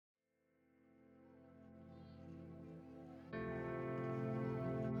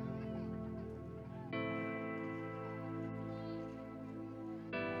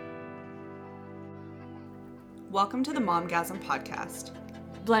Welcome to the Momgasm Podcast.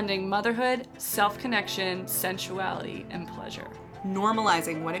 Blending motherhood, self-connection, sensuality, and pleasure.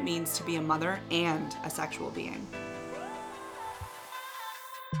 Normalizing what it means to be a mother and a sexual being.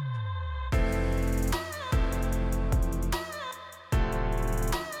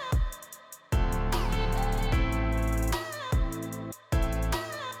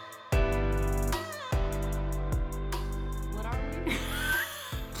 What are we?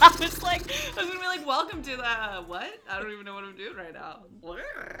 I was gonna be like, welcome to the what? I don't even know what I'm doing right now.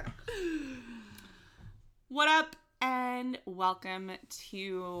 What up, and welcome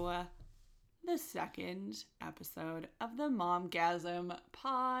to the second episode of the Momgasm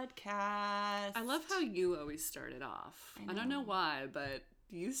Podcast. I love how you always start it off. I don't know why, but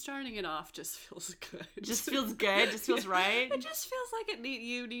you starting it off just feels good. Just feels good. Just feels right. It just feels like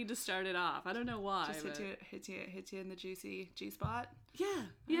you need to start it off. I don't know why. Just hits you in the juicy G spot. Yeah.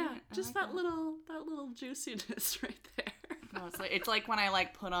 Right, Just like that little juiciness right there. No, it's like when I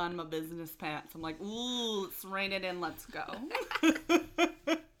put on my business pants. I'm like, ooh, let's rein it in. Let's go. No,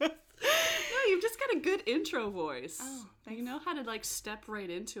 you've just got a good intro voice. Oh, thanks. You know how to step right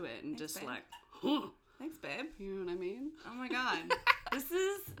into it and Thanks, just babe. Thanks, babe. you know what I mean? Oh my god.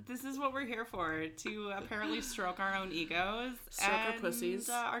 This is what we're here for, to apparently stroke our own egos. Stroke our and, pussies.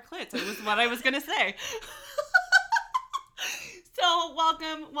 Our clits. It was what I was gonna say. So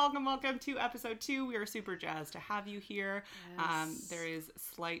welcome to episode 2. We are super jazzed to have you here. Yes. There is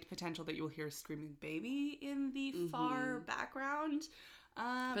slight potential that you will hear a screaming baby in the far background.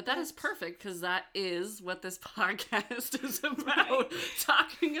 But that is perfect, because that is what this podcast is about. Right.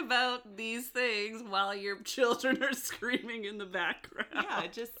 Talking about these things while your children are screaming in the background. Yeah,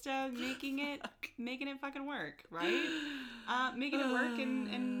 just making it fucking work, right? Making it work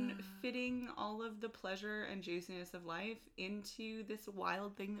and fitting all of the pleasure and juiciness of life into this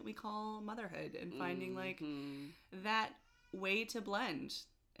wild thing that we call motherhood, and finding that way to blend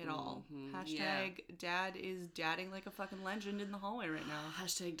it all. Hashtag dad is dadding like a fucking legend in the hallway right now.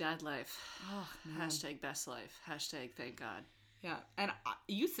 Hashtag dad life. Oh, man. Hashtag best life. Hashtag thank God. Yeah, and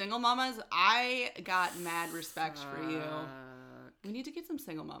you single mamas, I got mad respect for you. We need to get some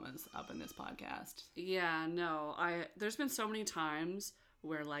single mamas up in this podcast. Yeah, no. There's been so many times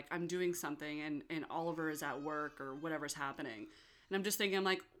where I'm doing something and Oliver is at work or whatever's happening. And I'm just thinking, I'm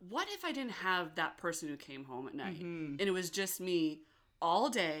like, what if I didn't have that person who came home at night? And it was just me all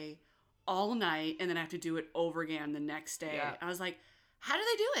day, all night, and then I have to do it over again the next day. Yeah. I was like, how do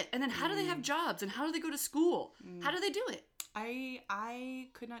they do it? And then how do they have jobs? And how do they go to school? How do they do it? I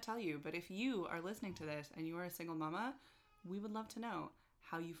could not tell you, but if you are listening to this and you are a single mama, we would love to know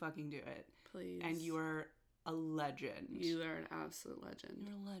how you fucking do it. Please. And you are a legend. You are an absolute legend.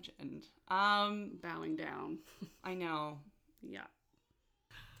 You're a legend. Bowing down. I know. Yeah.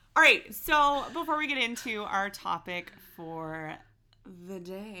 All right, so before we get into our topic for the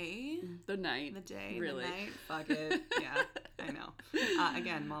day, The night. Really. the night, fuck it. Yeah, I know.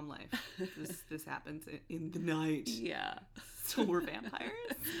 Again, mom life. This happens in the night. Yeah. So we're vampires.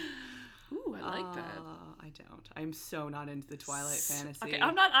 Ooh, I like that. I don't. I'm so not into the Twilight fantasy. Okay,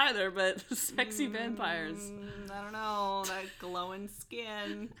 I'm not either, but sexy vampires. I don't know, that glowing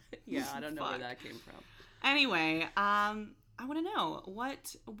skin. Yeah, I don't know where Fuck. that came from. Anyway, I want to know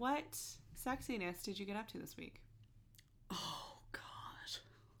what sexiness did you get up to this week? Oh, God.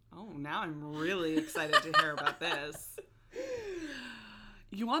 Oh, now I'm really excited to hear about this.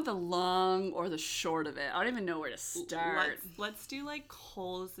 You want the long or the short of it? I don't even know where to start. Let's do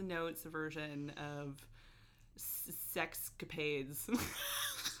Cole's Notes version of sexcapades.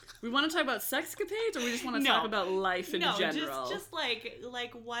 We want to talk about sexcapades, or we just want to talk about life in general? just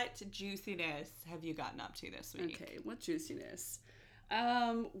what juiciness have you gotten up to this week? Okay, what juiciness?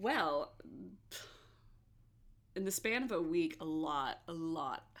 Well, in the span of a week, a lot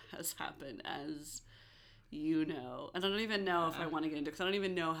has happened, as you know. And I don't even know if I want to get into it, because I don't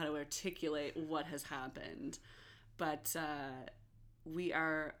even know how to articulate what has happened. But we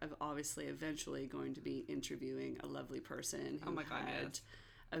are obviously eventually going to be interviewing a lovely person who had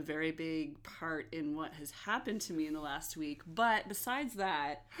a very big part in what has happened to me in the last week. But besides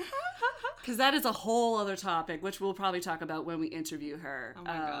that, because that is a whole other topic, which we'll probably talk about when we interview her. Oh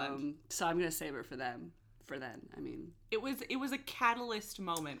my God. So I'm going to save it for them. For then, I mean, it was a catalyst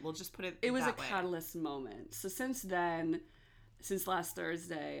moment. We'll just put it. It was that a way. catalyst moment. So since then, since last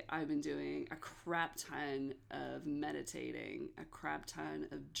Thursday, I've been doing a crap ton of meditating, a crap ton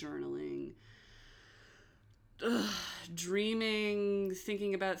of journaling, dreaming,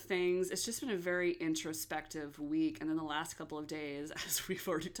 thinking about things. It's just been a very introspective week. And then the last couple of days, as we've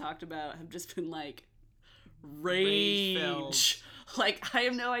already talked about, have just been rage. Like, I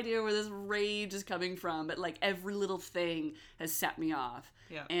have no idea where this rage is coming from, but like every little thing has set me off.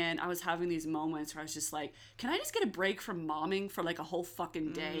 Yeah. And I was having these moments where I was just like, can I just get a break from momming for like a whole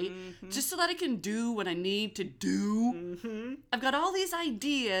fucking day? Just so that I can do what I need to do? I've got all these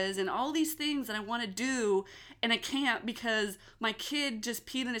ideas and all these things that I want to do, and I can't because my kid just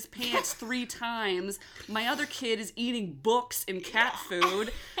peed in his pants 3 times. My other kid is eating books and cat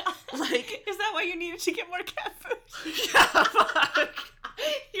food. Like, is that why you needed to get more cat food? yeah, fuck.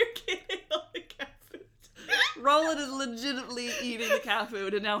 You're kidding. All the cat food. Roland is legitimately eating the cat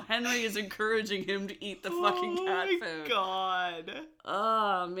food, and now Henry is encouraging him to eat the fucking cat food. Oh my god.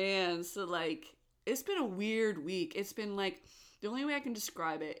 Oh, man. So, like, it's been a weird week. It's been, like, the only way I can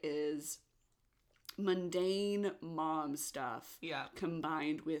describe it is mundane mom stuff. Yeah.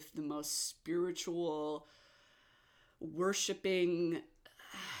 Combined with the most spiritual, worshiping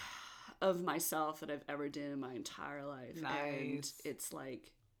of myself that I've ever done in my entire life. Nice. And it's,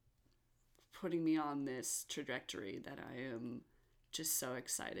 like, putting me on this trajectory that I am just so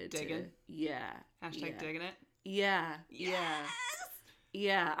excited Digging? to. Yeah. Hashtag digging it. Yeah. Yeah.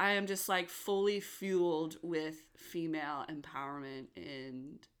 Yeah. I am just like fully fueled with female empowerment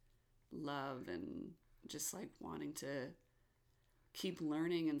and love and just like wanting to keep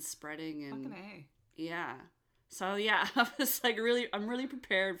learning and spreading and Fucking A. yeah. So yeah, I'm really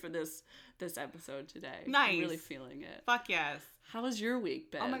prepared for this episode today. Nice. I'm really feeling it. Fuck yes. How was your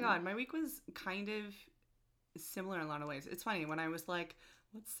week, Ben? Oh my god, my week was kind of similar in a lot of ways. It's funny when I was like,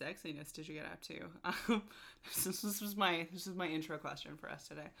 "What sexiness did you get up to?" This was my intro question for us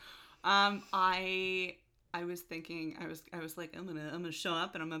today. I was thinking, I was like, I'm gonna show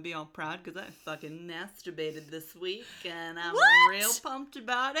up and I'm gonna be all proud because I fucking masturbated this week and I'm real pumped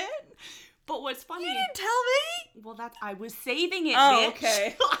about it. But what's funny? You didn't tell me. Well, I was saving it. Oh, bitch.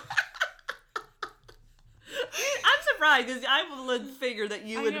 okay. I'm surprised because I would figure that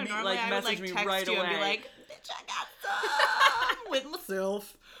you would message me right away. And be like, bitch, I got some with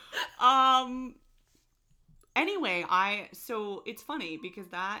myself. Anyway, so it's funny because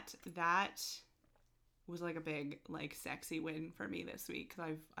that was like a big like sexy win for me this week.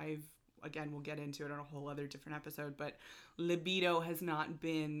 I've again, we'll get into it on a whole other different episode, but libido has not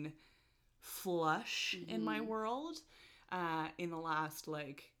been flush in my world in the last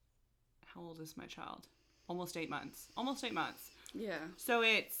like, how old is my child? Almost 8 months. Yeah. So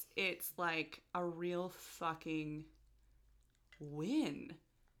it's like a real fucking win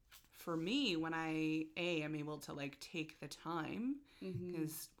for me when I am able to like take the time,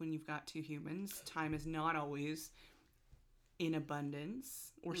 because when you've got 2 humans, time is not always in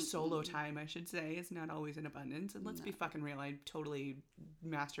abundance, or solo time I should say is not always in abundance. And let's be fucking real, I totally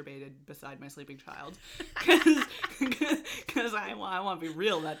masturbated beside my sleeping child because I want to be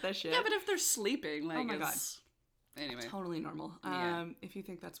real about this shit. Yeah, but if they're sleeping, like, oh my god. Anyway. Totally normal. Yeah. If you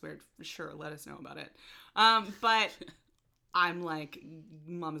think that's weird, sure, let us know about it. But I'm like,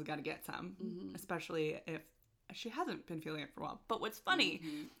 mom's got to get some, especially if she hasn't been feeling it for a while. But what's funny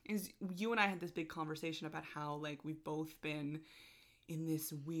is you and I had this big conversation about how like we've both been in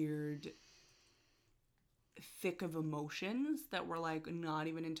this weird thick of emotions that we're like not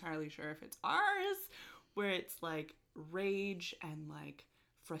even entirely sure if it's ours, where it's like rage and like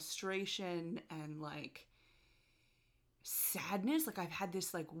frustration and like sadness. Like I've had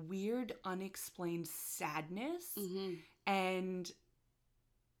this like weird unexplained sadness, and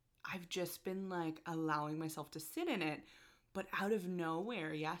I've just been like allowing myself to sit in it. But out of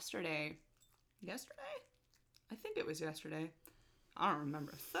nowhere yesterday, I think it was yesterday, I don't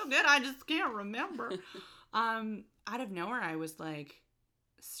remember. So good, I just can't remember. Out of nowhere I was like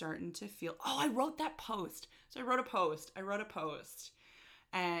starting to feel, I wrote that post. So I wrote a post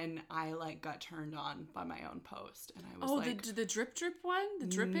and I like got turned on by my own post, and I was like, the drip one, the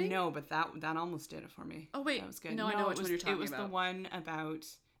dripping. No, but that almost did it for me. Oh wait, that was good. No, I know which one you're talking about. It was the one about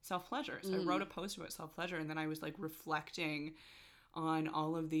self-pleasure. So I wrote a post about self-pleasure, and then I was like reflecting on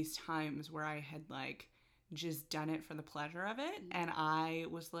all of these times where I had like just done it for the pleasure of it, and I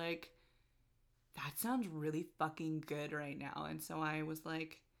was like, that sounds really fucking good right now. And so I was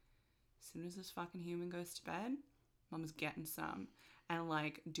like, as soon as this fucking human goes to bed, mom's getting some. And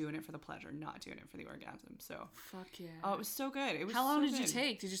like doing it for the pleasure, not doing it for the orgasm. So fuck yeah. Oh, it was so good. It was. How long so did you good.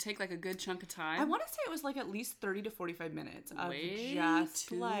 take? Did you take like a good chunk of time? I want to say it was like at least 30 to 45 minutes of Way just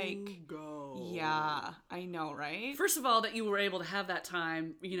to like go. Yeah, I know, right? First of all, that you were able to have that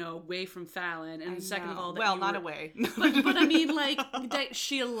time, away from Fallon, and second of all, that well, you not were... away. but I mean, like that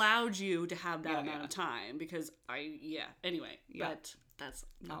she allowed you to have that amount of time because Anyway, but that's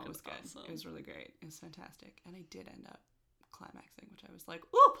no, it was good. Awesome. It was really great. It was fantastic, and I did end up climaxing, which I was like,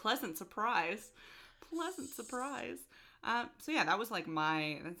 ooh, pleasant surprise. So yeah, that was like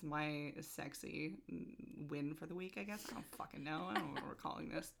that's my sexy win for the week, I guess. I don't fucking know. I don't know what we're calling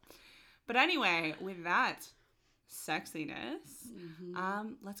this. But anyway, with that sexiness,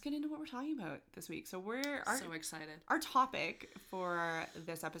 let's get into what we're talking about this week. So so excited. Our topic for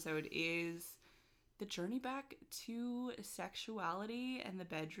this episode is the journey back to sexuality and the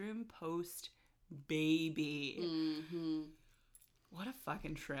bedroom post baby. Mm-hmm. What a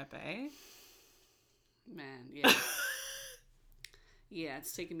fucking trip, eh? Man, yeah. Yeah,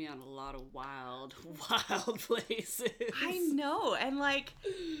 it's taken me on a lot of wild places. I know, and like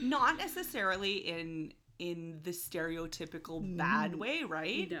not necessarily in the stereotypical bad way,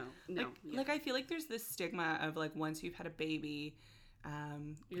 right? No. Like I feel like there's this stigma of like once you've had a baby,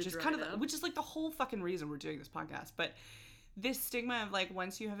 which is which is like the whole fucking reason we're doing this podcast. But this stigma of like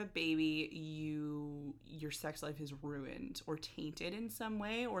once you have a baby, your sex life is ruined or tainted in some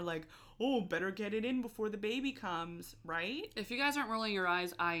way, or like, oh, better get it in before the baby comes, right? If you guys aren't rolling your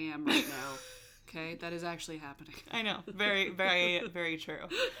eyes, I am right now. Okay, that is actually happening. I know, very, very, very true.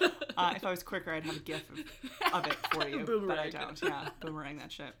 If I was quicker, I'd have a gif of it for you, but I don't. Yeah, boomerang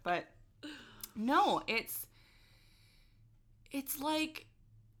that shit. But no, it's like,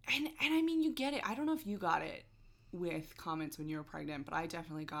 and I mean, you get it. I don't know if you got it with comments when you were pregnant, but I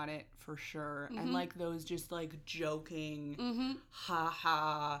definitely got it for sure. Mm-hmm. And like those just like joking,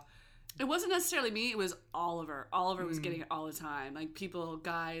 ha. It wasn't necessarily me, it was Oliver. Oliver was getting it all the time. Like people,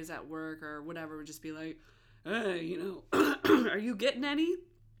 guys at work or whatever would just be like, hey, you know, are you getting any?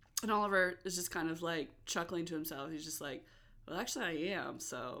 And Oliver is just kind of like chuckling to himself. He's just like, well, actually I am.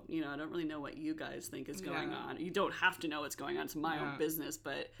 So, you know, I don't really know what you guys think is going on. You don't have to know what's going on. It's my own business,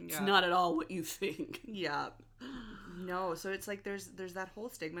 but it's not at all what you think. Yeah. No. So it's like, there's that whole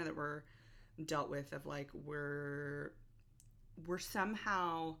stigma that we're dealt with of like, we're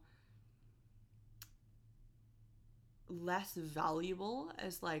somehow less valuable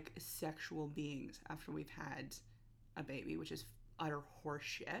as like sexual beings after we've had a baby, which is utter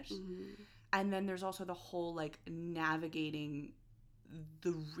horseshit. And then there's also the whole like navigating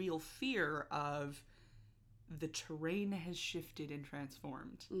the real fear of the terrain has shifted and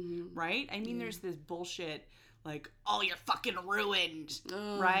transformed, right? I mean, there's this bullshit like, oh, you're fucking ruined,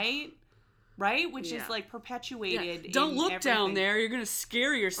 right? Which is like perpetuated. Yeah. Don't look down there, you're gonna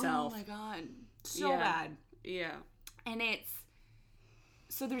scare yourself. Oh my god, so bad. Yeah. And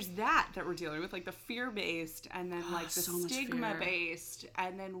so there's that we're dealing with, like the fear-based, and then like the stigma-based,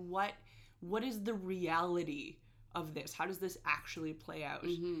 and then what is the reality of this? How does this actually play out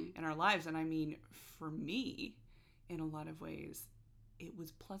in our lives? And I mean, for me, in a lot of ways, it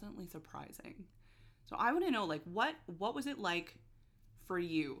was pleasantly surprising. So I want to know, like, what was it like for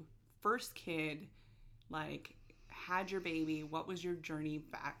you? First kid, like, had your baby, what was your journey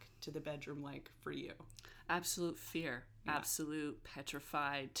back to the bedroom like for you? Absolute fear. Yeah. Absolute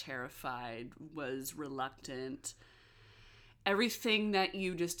petrified, terrified, was reluctant. Everything that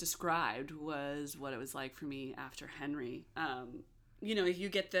you just described was what it was like for me after Henry. You know, you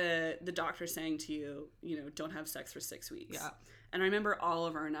get the doctor saying to you, you know, don't have sex for 6 weeks. Yeah. And I remember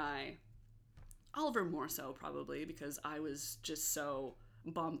Oliver more so probably because I was just so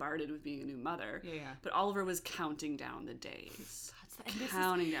bombarded with being a new mother. Yeah. But Oliver was counting down the days.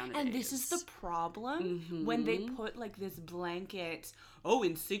 Counting down the days. And this is the problem when they put like this blanket, oh,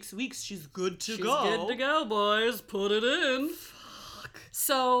 in 6 weeks she's good to go. She's good to go, boys. Put it in. Fuck.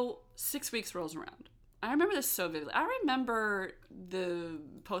 So 6 weeks rolls around. I remember this so vividly. I remember the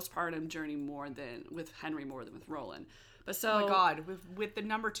postpartum journey more than with Henry more than with Roland. But so, oh my god, with the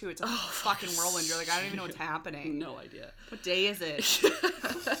number 2, it's a fucking whirlwind. You're like, I don't even know what's happening. No idea. What day is it?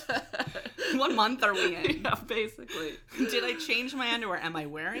 What month are we in? Yeah, basically. Did I change my underwear? Am I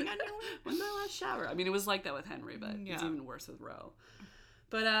wearing underwear? When did I last shower? I mean, it was like that with Henry, but it's even worse with Ro.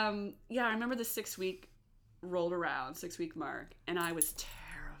 But yeah, I remember the 6 week rolled around, 6 week mark, and I was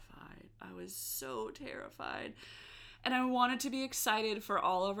terrified. I was so terrified. And I wanted to be excited for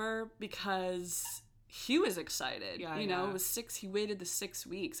Oliver because he was excited. You know, it was 6, he waited the 6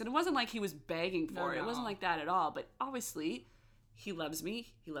 weeks. And it wasn't like he was begging for it. It wasn't like that at all. But obviously, he loves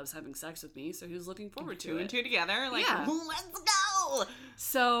me. He loves having sex with me. So he was looking forward to it. 2 and 2 together. Like, let's go!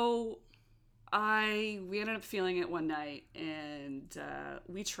 So we ended up feeling it one night. And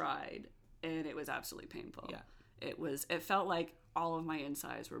we tried. And it was absolutely painful. Yeah. It felt like all of my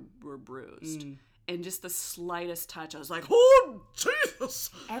insides were bruised. And just the slightest touch, I was like, oh, Jesus!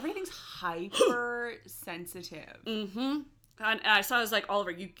 Everything's hyper sensitive. And I was like,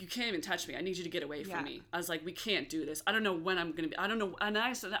 Oliver, you can't even touch me. I need you to get away from me. I was like, we can't do this. I don't know when I'm going to be. I don't know. And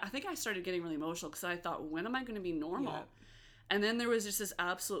I think I started getting really emotional because I thought, when am I going to be normal? And then there was just this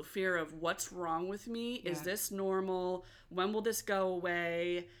absolute fear of what's wrong with me? Is this normal? When will this go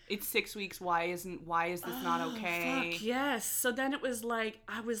away? It's 6 weeks. Why is this not okay? Fuck yes. So then it was like,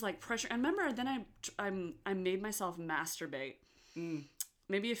 I was like pressure. And remember, then I made myself masturbate.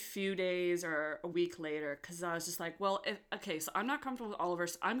 Maybe a few days or a week later, because I was just like, well, so I'm not comfortable with Oliver,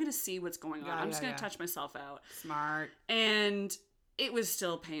 so I'm going to see what's going on. I'm just going to touch myself out. Smart. And it was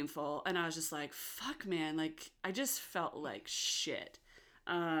still painful. And I was just like, fuck, man. Like, I just felt like shit.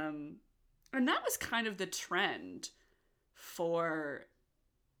 And that was kind of the trend for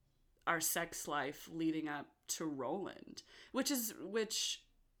our sex life leading up to Roland, which,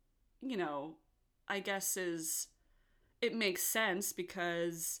 you know, I guess it makes sense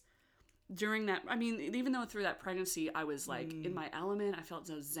because during that, I mean, even though through that pregnancy, I was like in my element, I felt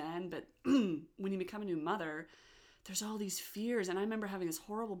so zen, but when you become a new mother, there's all these fears. And I remember having this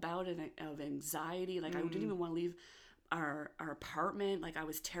horrible bout of anxiety. Like I didn't even want to leave our apartment. Like I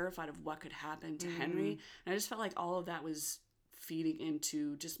was terrified of what could happen to Henry. And I just felt like all of that was feeding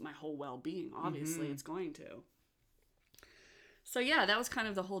into just my whole well-being. Obviously it's going to. So yeah, that was kind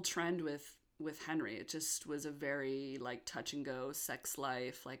of the whole trend with Henry. It just was a very like touch and go sex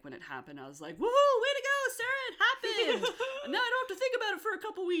life. Like when it happened, I was like, woohoo, way to go, Sarah, it happened. And now I don't have to think about it for a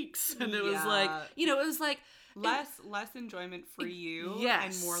couple weeks. And it was like, you know, it was like less enjoyment for you.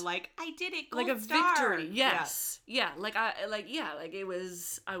 Yes. And more like, I did it, gold like a star. victory. Yes. Yeah. Like it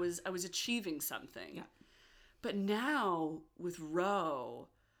was, I was achieving something. Yeah. But now with Ro,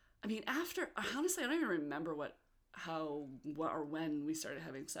 I mean, honestly, I don't even remember what or when we started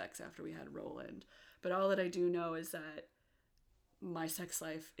having sex after we had Roland. But all that I do know is that my sex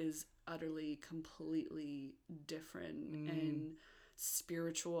life is utterly, completely different and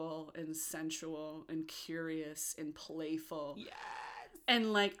spiritual and sensual and curious and playful. Yes.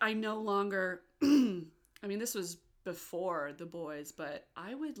 And like, I no longer, I mean, this was before the boys, but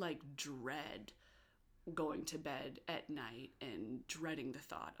I would like dread going to bed at night and dreading the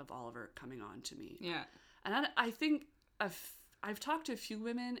thought of Oliver coming on to me. Yeah. And I think I've talked to a few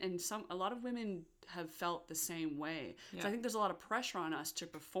women, and a lot of women have felt the same way. Yeah. So I think there's a lot of pressure on us to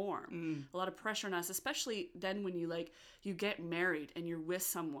perform. A lot of pressure on us, especially then when you get married and you're with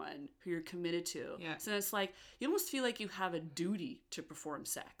someone who you're committed to. Yeah. So it's like you almost feel like you have a duty to perform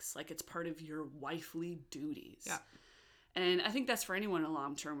sex, like it's part of your wifely duties. Yeah. And I think that's for anyone in a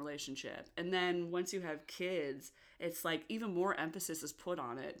long-term relationship. And then once you have kids, it's like even more emphasis is put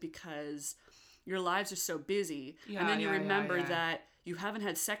on it because your lives are so busy. And then you remember that you haven't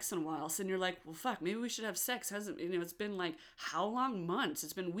had sex in a while. So then you're like, well, fuck, maybe we should have sex. It's been like, how long? Months.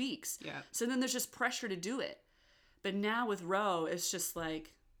 It's been weeks. Yeah. So then there's just pressure to do it. But now with Ro, it's just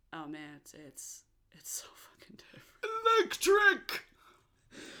like, oh man, it's so fucking different. Electric!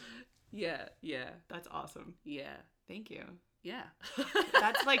 Yeah. That's awesome. Yeah. Thank you. Yeah.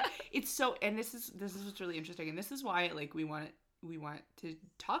 That's like, it's so, and this is what's really interesting. And this is why like we want to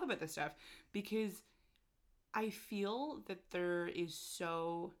talk about this stuff, because I feel that there is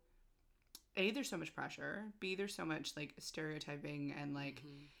so, A, there's so much pressure, B, there's so much like stereotyping and like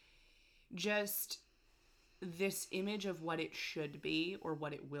just this image of what it should be or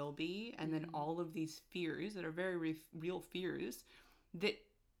what it will be, and then all of these fears that are very real fears that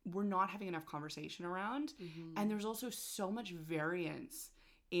we're not having enough conversation around. And there's also so much variance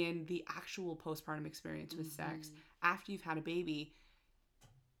in the actual postpartum experience with sex after you've had a baby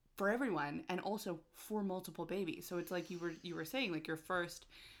for everyone, and also for multiple babies. So it's like you were saying, like your first,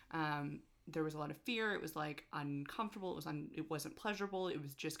 there was a lot of fear. It was like uncomfortable. It wasn't pleasurable. It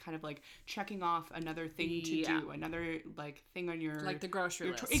was just kind of like checking off another thing to do, another like thing on your, like the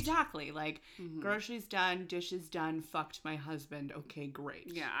grocery list. Exactly. Like groceries done, dishes done, fucked my husband. Okay,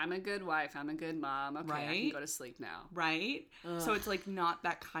 great. Yeah, I'm a good wife. I'm a good mom. Okay, right? I can go to sleep now. Right? Ugh. So it's like not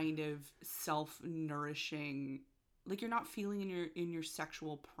that kind of self-nourishing, like you're not feeling in your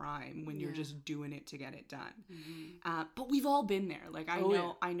sexual prime when you're just doing it to get it done. But we've all been there. Like I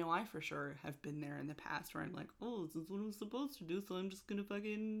know I for sure have been there in the past where I'm like, oh, this is what I'm supposed to do, so I'm just gonna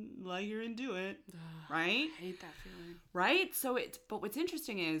fucking lie here and do it. Right? I hate that feeling. Right? So but what's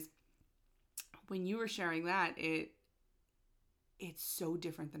interesting is when you were sharing that, it's so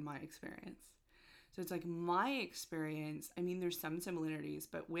different than my experience. So it's like my experience, I mean, there's some similarities,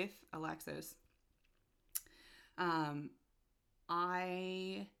 but with Alexis,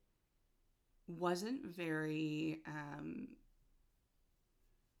 I wasn't very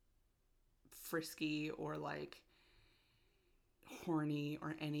frisky or like horny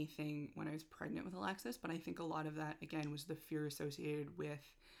or anything when I was pregnant with Alexis, but I think a lot of that again was the fear associated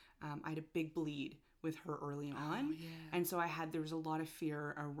with I had a big bleed with her early on, and so there was a lot of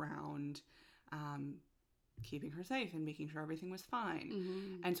fear around keeping her safe and making sure everything was fine.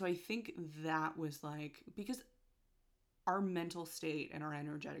 Mm-hmm. And so I think that was like, because our mental state and our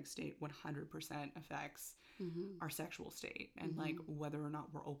energetic state 100% affects our sexual state and like whether or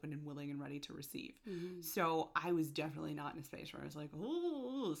not we're open and willing and ready to receive. So I was definitely not in a space where I was like,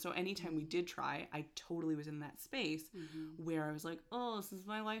 oh. So anytime we did try, I totally was in that space where I was like, oh, this is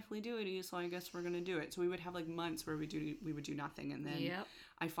my lively duty, so I guess we're gonna do it. So we would have like months where we would do nothing, and then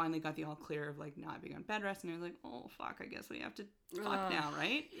I finally got the all clear of like not being on bed rest, and I was like, oh fuck, I guess we have to fuck now,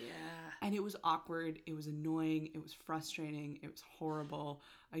 right? Yeah. And it was awkward, it was annoying, it was frustrating, it was horrible.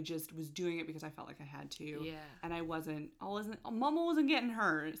 I just was doing it because I felt like I had to. Yeah. And Mama wasn't getting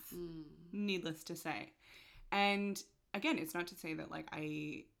hers, needless to say. And again, it's not to say that like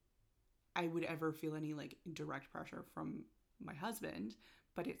I would ever feel any like direct pressure from my husband,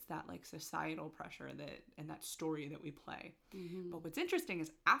 but it's that like societal pressure and that story that we play. But what's interesting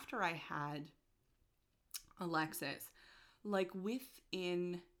is after I had Alexis, like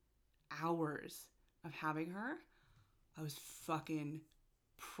within hours of having her, I was fucking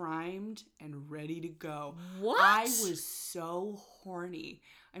primed and ready to go. What? I was so horny.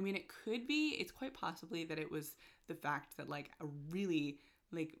 I mean, it's quite possibly that it was the fact that like a really,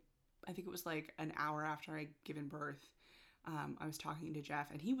 like, I think it was like an hour after I'd given birth, I was talking to Jeff,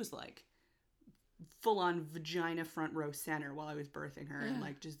 and he was like full on vagina front row center while I was birthing her, and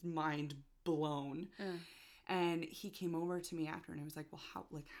like just mind blown. And he came over to me after, and I was like, well, how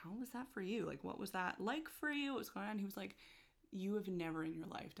was that for you? Like, what was that like for you? What was going on? He was like, you have never in your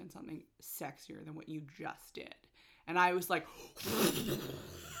life done something sexier than what you just did. And I was like,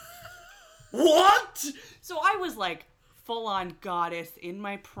 what? So I was like full on goddess in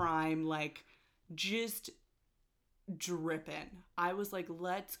my prime, like just dripping. I was like,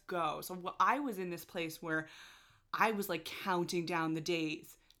 let's go. So I was in this place where I was like counting down the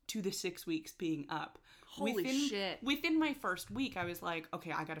days to the 6 weeks being up. Holy shit. Within my first week, I was like,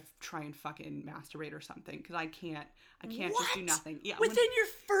 okay, I gotta try and fucking masturbate or something, because I can't just do nothing. Yeah, within your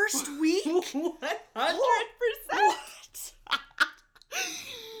first week? 100%.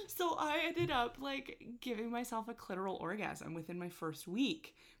 So I ended up like giving myself a clitoral orgasm within my first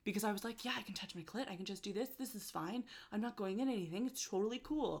week, because I was like, yeah, I can touch my clit. I can just do this. This is fine. I'm not going in anything. It's totally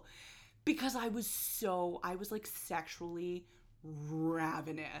cool. Because I was like sexually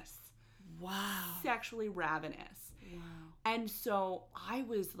ravenous. Wow. Sexually ravenous. Wow. And so I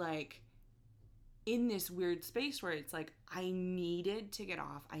was like in this weird space where it's like I needed to get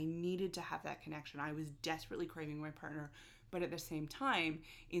off. I needed to have that connection. I was desperately craving my partner. But at the same time,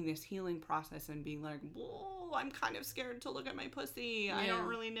 in this healing process and being like, whoa, I'm kind of scared to look at my pussy. Yeah. I don't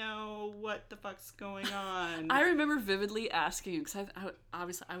really know what the fuck's going on. I remember vividly asking you, because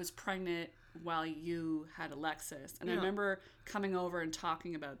obviously I was pregnant while you had Alexis. And I remember coming over and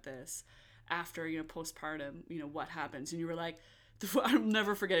talking about this after, postpartum, what happens. And you were like, I'll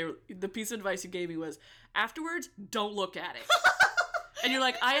never forget it. The piece of advice you gave me was, afterwards, don't look at it. And you're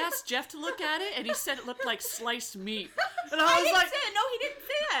like, I asked Jeff to look at it, and he said it looked like sliced meat. And I was like, no, he didn't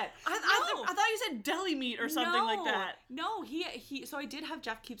say that. I thought you said deli meat or something like that. No, he. So I did have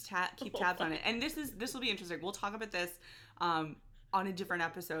Jeff keep tabs on it, and this will be interesting. We'll talk about this on a different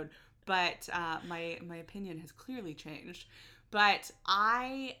episode. But my opinion has clearly changed. But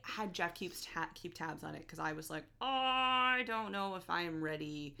I had Jeff keep tabs on it, because I was like, oh, I don't know if I am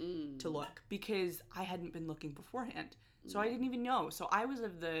ready to look, because I hadn't been looking beforehand. So I didn't even know. So I was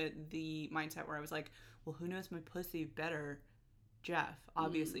of the mindset where I was like, well, who knows my pussy better? Jeff,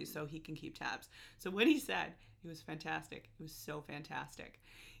 obviously, so he can keep tabs. So what he said, it was fantastic. It was so fantastic.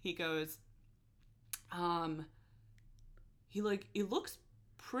 He goes, it looks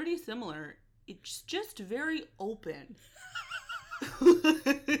pretty similar. It's just very open.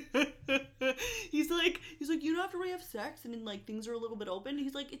 He's like, you know, after we have sex and then like things are a little bit open,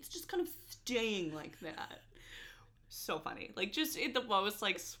 he's like, it's just kind of staying like that. So funny, like just in the most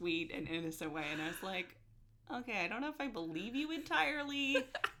like sweet and innocent way. And I was like, okay, I don't know if I believe you entirely,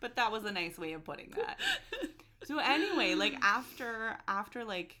 but that was a nice way of putting that. So anyway, like after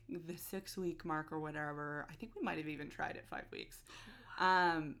like the 6-week mark or whatever, I think we might have even tried it 5 weeks.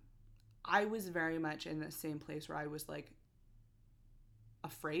 I was very much in the same place where I was like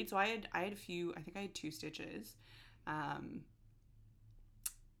afraid. So I had a few, I think I had 2 stitches.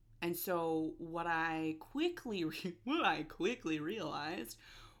 And so what I quickly realized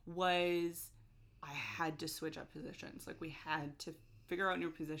was I had to switch up positions. Like we had to figure out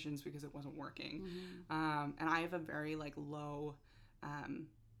new positions because it wasn't working. Mm-hmm. And I have a very like low,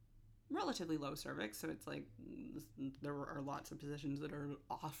 relatively low cervix. So it's like there are lots of positions that are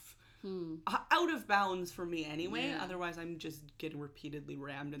off out of bounds for me anyway. Yeah. Otherwise, I'm just getting repeatedly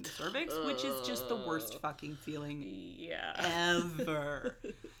rammed in the cervix, which is just the worst fucking feeling Yeah. ever.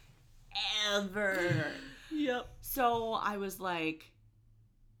 Ever. Yep. So I was like,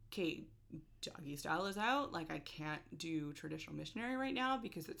 okay, doggy style is out. Like, I can't do traditional missionary right now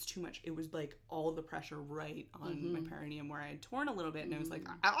because it's too much. It was like all the pressure right on my perineum where I had torn a little bit, and I was like,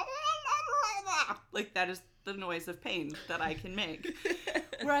 like, that is the noise of pain that I can make.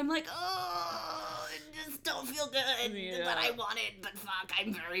 Where I'm like, oh, it just don't feel good, Yeah. but I want it, but fuck,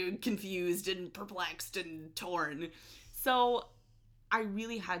 I'm very confused and perplexed and torn. So I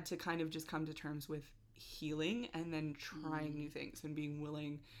really had to kind of just come to terms with healing and then trying new things and being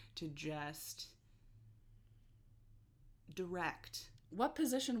willing to just direct. What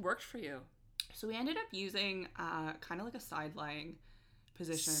position worked for you? So we ended up using kind of like a side lying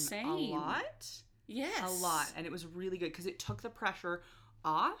position Same. a lot. Yes. A lot. And it was really good because it took the pressure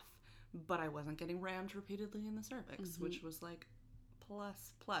off, but I wasn't getting rammed repeatedly in the cervix, which was like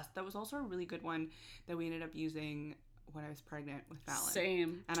plus. That was also a really good one that we ended up using when I was pregnant with Fallon.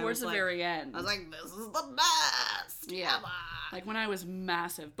 Same. And I Towards was the like- very end. I was like, this is the best. Yeah. Ever. Like when I was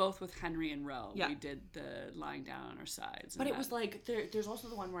massive, both with Henry and Roe, Yeah. we did the lying down on our sides. But and it was like, there's also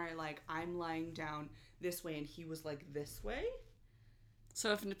the one where I'm lying down this way and he was like this way.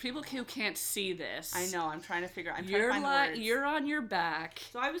 So if people who can't see this, I know, I'm trying to find the words. you're on your back.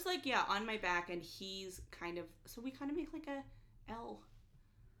 So I was like, yeah, on my back, and he's kind of, so we kind of make like a L.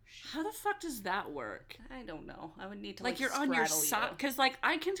 How the fuck does that work? I don't know. I would need to Like you're on your straddle side, you. because like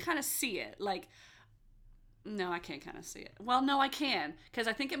I can kind of see it. Like, no, I can't kind of see it. Well, no, I can, because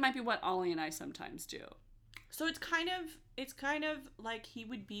I think it might be what Ollie and I sometimes do. So it's kind of like he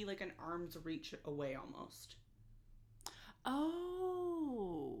would be like an arm's reach away almost.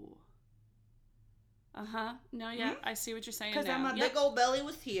 Oh. Uh-huh. No, yeah, I see what you're saying now. Because my Yep. big old belly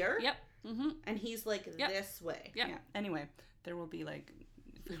was here. Yep. Mm-hmm. And he's like Yep. this way. Yep. Yeah. Anyway, there will be like,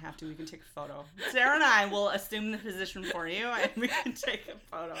 if we have to, we can take a photo. Sarah and I will assume the position for you and we can take a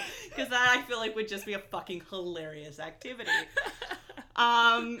photo. Because that I feel like would just be a fucking hilarious activity.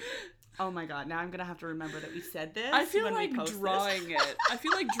 Oh my god, now I'm going to have to remember that we said this. I feel when like we post drawing this. it. I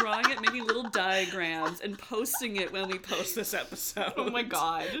feel like drawing it, making little diagrams, and posting it when we post this episode. Oh my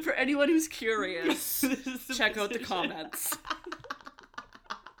god. For anyone who's curious, This is the check out the position. comments.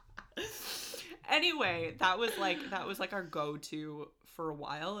 Anyway, that was like our go-to for a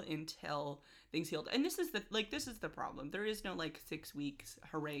while until things healed. And this is the problem. There is no like 6 weeks,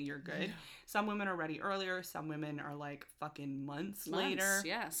 hooray, you're good. Yeah. Some women are ready earlier, some women are like fucking months later.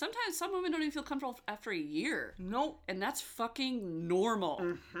 Yeah. Sometimes some women don't even feel comfortable after a year. Nope. And that's fucking normal.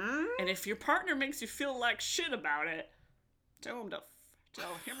 Mm-hmm. And if your partner makes you feel like shit about it, tell him or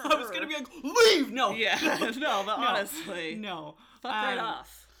I was her. gonna be like, leave! No. Yeah. No, but honestly. No. Fuck right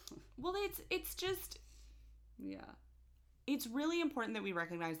off. Well, it's just, Yeah. it's really important that we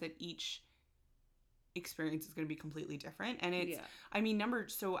recognize that each experience is going to be completely different, and it's Yeah. I mean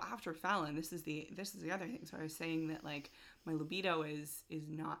so after Fallon, this is the other thing. So I was saying that like my libido is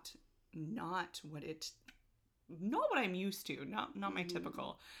not what I'm used to, not my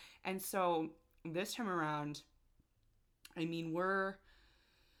typical. And so this time around, I mean, we're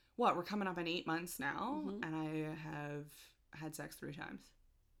coming up on 8 months now, and I have had sex 3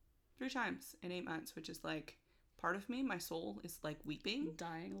 times in 8 months, which is like, part of me, my soul is like weeping,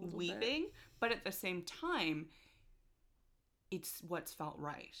 Dying a little bit. but at the same time, it's what's felt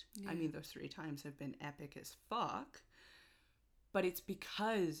right. I Yeah. mean, those 3 times have been epic as fuck, but it's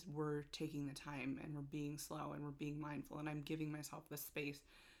because we're taking the time and we're being slow and we're being mindful, and I'm giving myself the space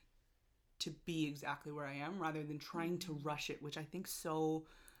to be exactly where I am rather than trying to rush it, which I think so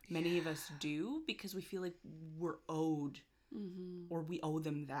many of us do because we feel like we're owed or we owe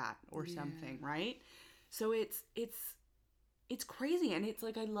them that or something, right? So it's crazy, and it's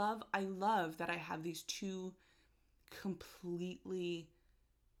like I love that I have these 2 completely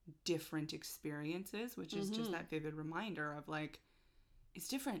different experiences, which is just that vivid reminder of like it's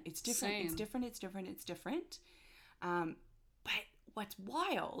different. Same. It's different. But what's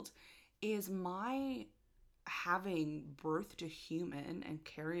wild is my having birthed a human and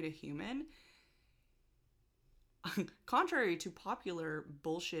carried a human, contrary to popular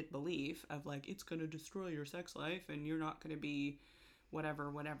bullshit belief of like it's gonna destroy your sex life and you're not gonna be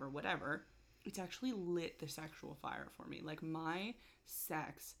whatever, it's actually lit the sexual fire for me. Like my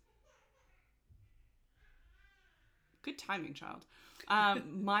sex, good timing, child.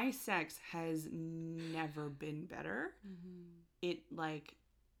 My sex has never been better. It like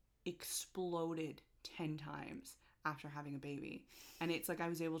exploded 10 times after having a baby. And it's like I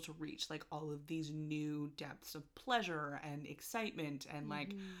was able to reach like all of these new depths of pleasure and excitement, and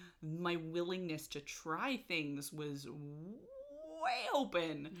like my willingness to try things was way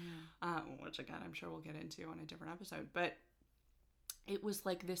open, which again I'm sure we'll get into on a different episode. But it was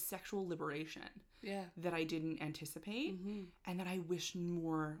like this sexual liberation that I didn't anticipate, and that I wish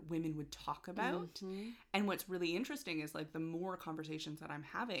more women would talk about. And what's really interesting is like the more conversations that I'm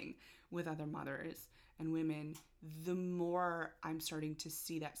having with other mothers and women, the more I'm starting to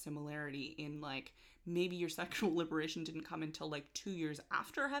see that similarity in like, maybe your sexual liberation didn't come until like 2 years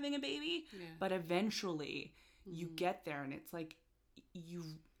after having a baby, but eventually you get there, and it's like you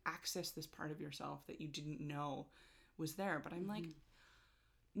access this part of yourself that you didn't know was there. But I'm like,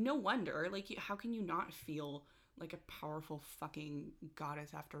 no wonder, like, how can you not feel like a powerful fucking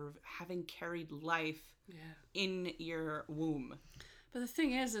goddess after having carried life in your womb? But the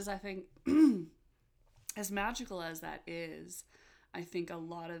thing is I think as magical as that is, I think a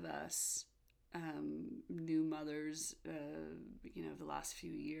lot of us new mothers, the last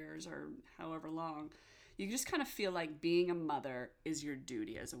few years or however long, you just kind of feel like being a mother is your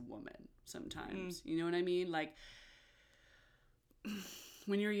duty as a woman sometimes. You know what I mean? Like,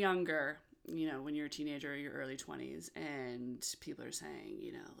 when you're younger, when you're a teenager or your early 20s, and people are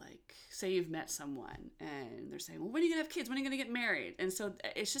saying, like, say you've met someone and they're saying, well, when are you going to have kids? When are you going to get married? And so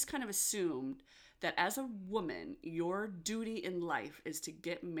it's just kind of assumed that as a woman, your duty in life is to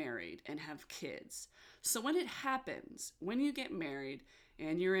get married and have kids. So when it happens, when you get married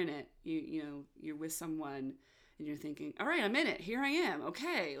and you're in it, you're with someone and you're thinking, all right, I'm in it. Here I am.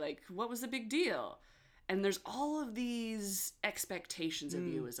 Okay. Like, what was the big deal? And there's all of these expectations of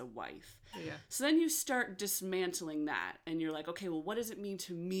you as a wife. Yeah. So then you start dismantling that, and you're like, okay, well, what does it mean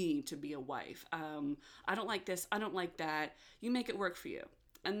to me to be a wife? I don't like this. I don't like that. You make it work for you.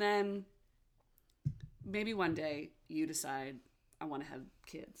 And then maybe one day you decide, I want to have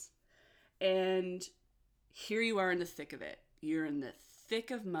kids. And here you are in the thick of it. You're in the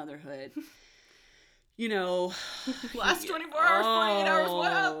thick of motherhood. Last 24 hours, 48 hours,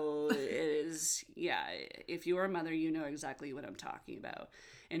 what up? It is, if you are a mother, you know exactly what I'm talking about.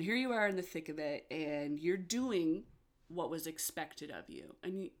 And here you are in the thick of it, and you're doing what was expected of you.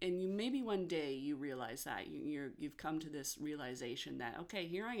 And you maybe one day you realize that you've come to this realization that, okay,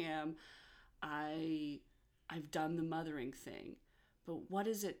 here I am. I've done the mothering thing, but what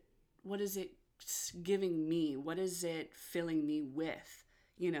is it giving me? What is it filling me with?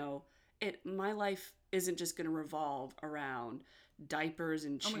 My life isn't just going to revolve around diapers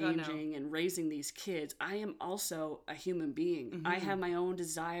and changing and raising these kids. I am also a human being. I have my own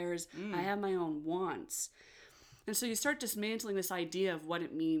desires. I have my own wants. And so you start dismantling this idea of what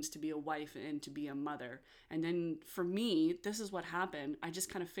it means to be a wife and to be a mother. And then for me, this is what happened. I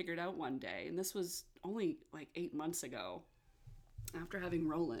just kind of figured out one day, and this was only like 8 months ago, after having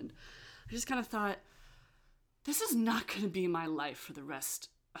Roland, I just kind of thought, this is not going to be my life for the rest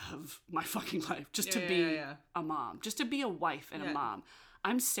of my fucking life, just to be a mom, just to be a wife and a mom.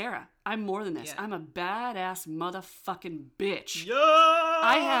 I'm Sarah. I'm more than this. I'm a badass motherfucking bitch.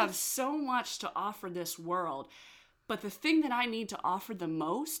 I have so much to offer this world. But the thing that I need to offer the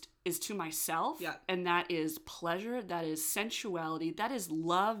most is to myself. And that is pleasure. That is sensuality. That is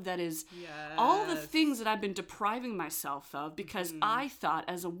love. That is all the things that I've been depriving myself of because I thought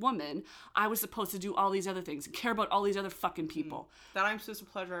as a woman, I was supposed to do all these other things and care about all these other fucking people. That I'm supposed to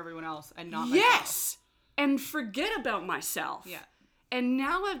pleasure everyone else and not myself. Yes! And forget about myself. Yeah. And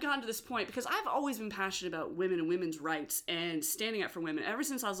now I've gotten to this point because I've always been passionate about women and women's rights and standing up for women. Ever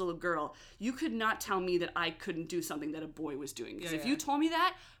since I was a little girl, you could not tell me that I couldn't do something that a boy was doing. Because if you told me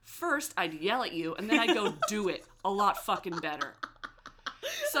that, first I'd yell at you and then I'd go do it a lot fucking better.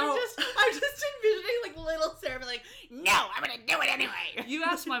 So I'm just envisioning like little Sarah be like, no, I'm going to do it anyway. You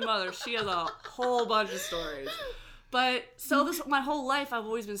ask my mother, she has a whole bunch of stories. But so my whole life, I've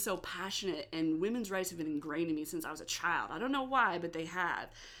always been so passionate, and women's rights have been ingrained in me since I was a child. I don't know why, but they have.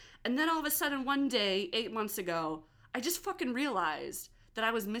 And then all of a sudden, one day, 8 months ago, I just fucking realized that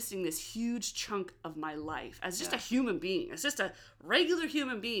I was missing this huge chunk of my life as just a human being, as just a regular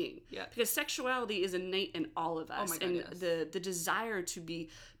human being. Yeah. Because sexuality is innate in all of us. Oh my God, and the desire to be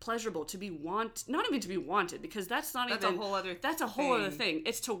pleasurable, to be not even to be wanted, because that's a whole other thing.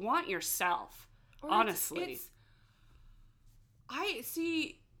 It's to want yourself, honestly. I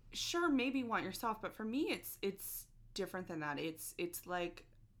see, sure, maybe want yourself, but for me, it's different than that. It's like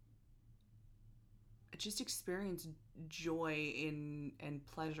just experience joy and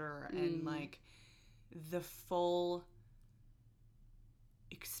pleasure and like the full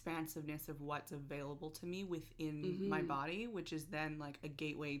expansiveness of what's available to me within my body, which is then like a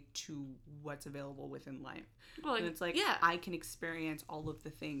gateway to what's available within life. Well, and it's like, I can experience all of the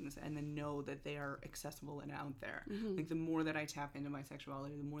things and then know that they are accessible and out there. Like the more that I tap into my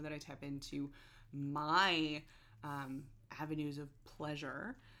sexuality, the more that I tap into my avenues of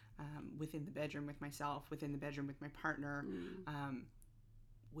pleasure within the bedroom with myself, within the bedroom with my partner,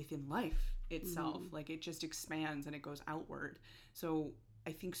 within life itself, like it just expands and it goes outward. So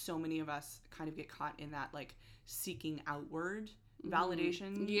I think so many of us kind of get caught in that like seeking outward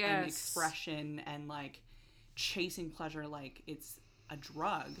validation and expression and like chasing pleasure like it's a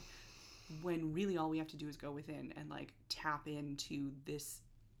drug, when really all we have to do is go within and like tap into this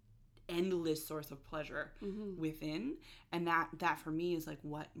endless source of pleasure within. And that for me is like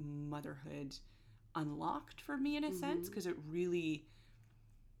what motherhood unlocked for me in a sense, because it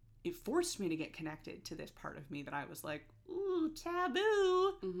forced me to get connected to this part of me that I was like, ooh,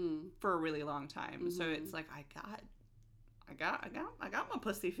 taboo for a really long time. So it's like I got my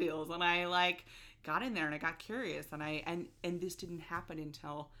pussy feels, and I like got in there and I got curious, and this didn't happen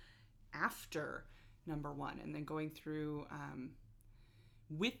until after number one, and then going through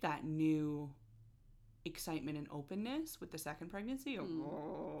with that new excitement and openness with the second pregnancy.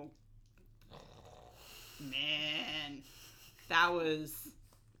 Oh man, that was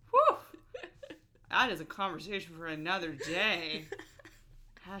whew. That is a conversation for another day.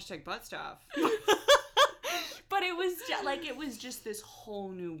 Hashtag butt stuff. But it was just this whole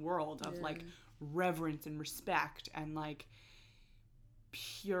new world of like reverence and respect and like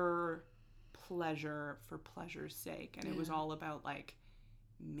pure pleasure for pleasure's sake. And it was all about like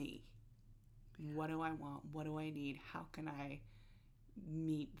me. What do I want? What do I need? How can I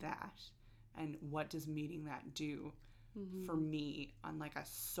meet that? And what does meeting that do for me on like a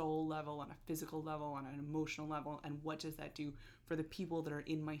soul level, on a physical level, on an emotional level? And what does that do for the people that are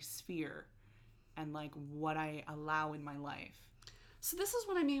in my sphere and like what I allow in my life? So this is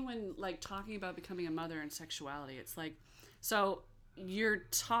what I mean when like talking about becoming a mother and sexuality. It's like, so you're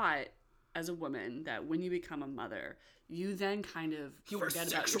taught as a woman that when you become a mother, you then kind of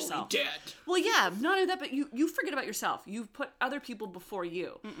forget about yourself. Dead. Well, yeah, not only that, but you forget about yourself. You put other people before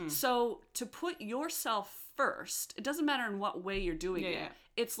you. So to put yourself first, it doesn't matter in what way you're doing it.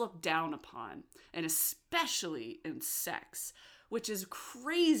 It's looked down upon, and especially in sex, which is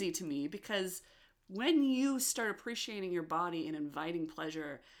crazy to me, because when you start appreciating your body and inviting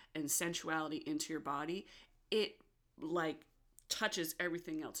pleasure and sensuality into your body, it like touches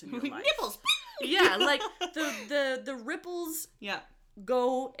everything else in your life. Nipples. Yeah, like the ripples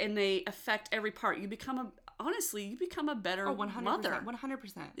go and they affect every part. You become a better 100%, mother. 100%.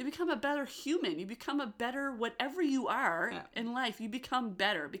 You become a better human. You become a better whatever you are in life. You become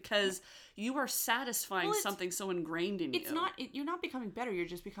better because you are satisfying something so ingrained in you. It's not. You're not becoming better. You're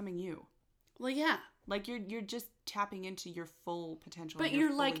just becoming you. Well, yeah. Like you're just tapping into your full potential. But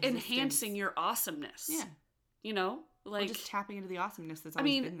you're like enhancing your awesomeness. Yeah. You know? Like, or just tapping into the awesomeness that's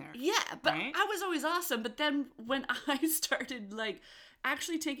always been there. Yeah, but right? I was always awesome. But then when I started like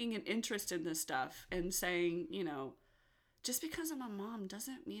actually taking an interest in this stuff and saying, you know, just because I'm a mom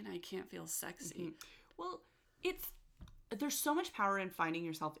doesn't mean I can't feel sexy. Well, there's so much power in finding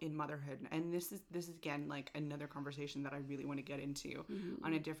yourself in motherhood, and this is again like another conversation that I really want to get into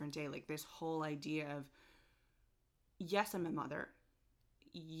on a different day. Like this whole idea of, yes, I'm a mother,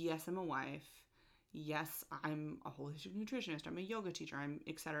 yes, I'm a wife, yes, I'm a holistic nutritionist, I'm a yoga teacher, I'm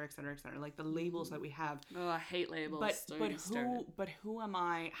et cetera, et cetera, et cetera. Like the labels that we have. Oh, I hate labels. But who am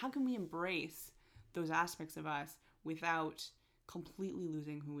I? How can we embrace those aspects of us without completely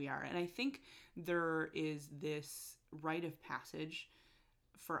losing who we are? And I think there is this rite of passage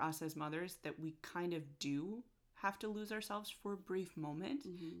for us as mothers that we kind of do have to lose ourselves for a brief moment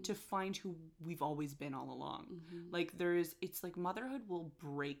to find who we've always been all along. Like it's like motherhood will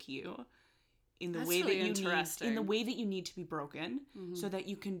break you in the way that you need to be broken, so that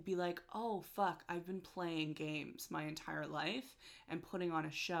you can be like, oh fuck, I've been playing games my entire life and putting on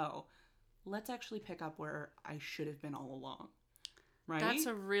a show. Let's actually pick up where I should have been all along. Right? That's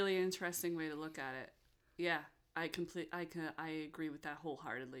a really interesting way to look at it. Yeah. I agree with that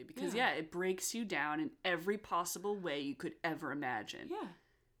wholeheartedly, because it breaks you down in every possible way you could ever imagine. Yeah.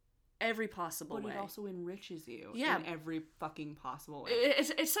 Every possible way. But it also enriches you in every fucking possible way.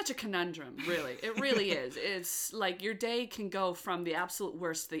 It's such a conundrum, really. It really is. It's like your day can go from the absolute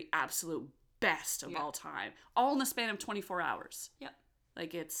worst to the absolute best of all time, all in the span of 24 hours. Yep.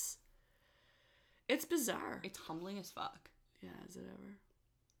 Like it's bizarre. It's humbling as fuck. Yeah, is it ever?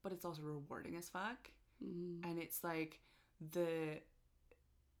 But it's also rewarding as fuck. And it's like the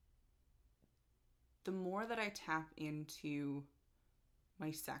more that I tap into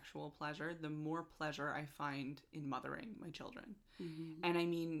my sexual pleasure, the more pleasure I find in mothering my children. Mm-hmm. And I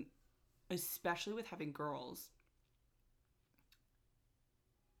mean, especially with having girls,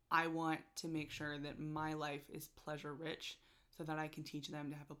 I want to make sure that my life is pleasure rich so that I can teach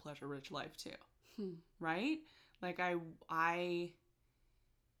them to have a pleasure rich life too. Right? Like I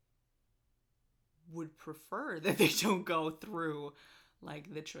would prefer that they don't go through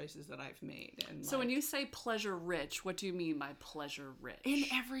like the choices that I've made. And so when you say pleasure rich, what do you mean by pleasure rich? In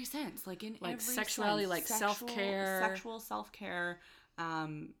every sense, like in like every sexuality, sense. like self-care, sexual self-care,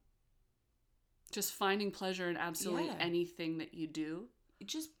 just finding pleasure in absolutely anything that you do.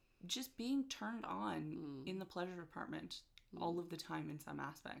 Just being turned on in the pleasure department all of the time in some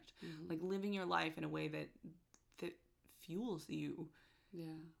aspect. Like living your life in a way that fuels you. Yeah.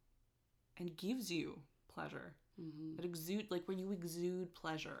 And gives you pleasure. That exude, like when you exude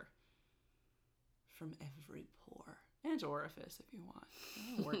pleasure from every pore and orifice if you want.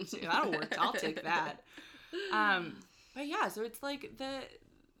 That'll work too. That'll work. I'll take that. But yeah, so it's like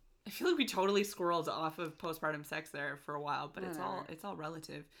I feel like we totally squirreled off of postpartum sex there for a while, but it's all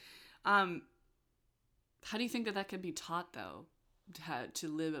relative. How do you think that can be taught though? To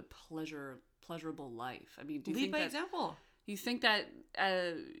live a pleasurable life? I mean, do you lead think by that example? You think that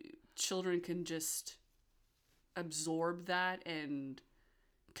children can just absorb that and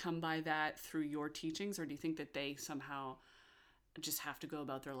come by that through your teachings, or do you think that they somehow just have to go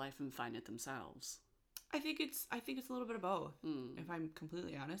about their life and find it themselves? I think it's a little bit of both. If I'm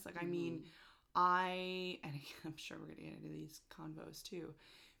completely honest, like I mean, and I'm sure we're gonna get into these convos too,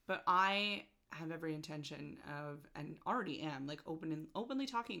 but I have every intention of, and already am, like openly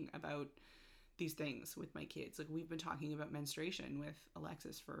talking about these things with my kids. Like we've been talking about menstruation with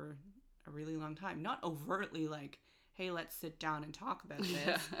Alexis for a really long time. Not overtly like, hey, let's sit down and talk about this.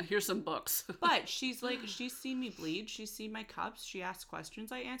 Yeah, here's some books. But she's seen me bleed. She's seen my cups. She asks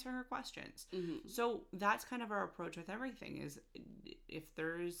questions. I answer her questions. So that's kind of our approach with everything is if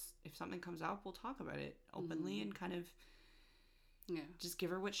something comes up, we'll talk about it openly and kind of just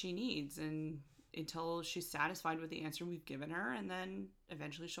give her what she needs and until she's satisfied with the answer we've given her, and then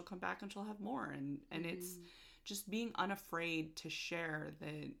eventually she'll come back and she'll have more. And it's just being unafraid to share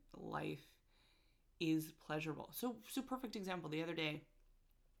that life is pleasurable. So perfect example. The other day,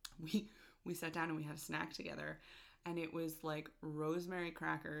 we sat down and we had a snack together, and it was like rosemary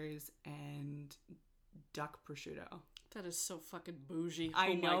crackers and duck prosciutto. That is so fucking bougie.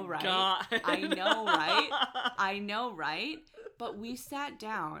 I know, right? God. I know, right? I know, right? But we sat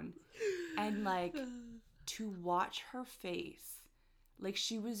down and like to watch her face, like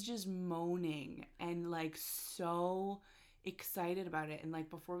she was just moaning and like so excited about it. And like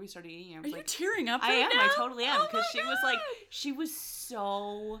before we started eating, I was Are like, you tearing up? I am. Now? I totally am, because God. she was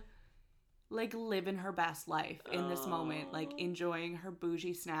so like living her best life in this moment, like enjoying her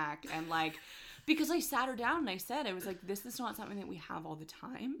bougie snack and like. Because I sat her down and I said, I was like, this is not something that we have all the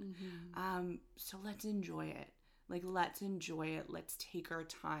time. So let's enjoy it. Like, let's enjoy it. Let's take our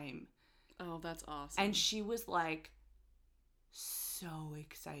time. Oh, that's awesome. And she was like, so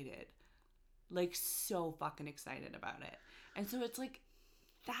excited. Like, so fucking excited about it. And so it's like,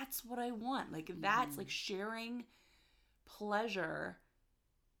 that's what I want. Like, that's like sharing pleasure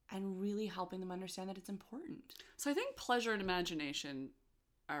and really helping them understand that it's important. So I think pleasure and imagination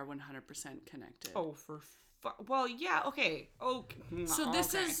are 100% connected. Oh, well, yeah, okay. So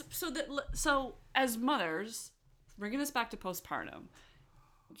this is so as mothers, bringing this back to postpartum,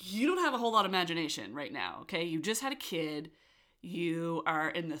 you don't have a whole lot of imagination right now, okay? You just had a kid. You are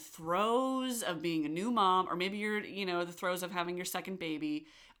in the throes of being a new mom, or maybe you're, the throes of having your second baby.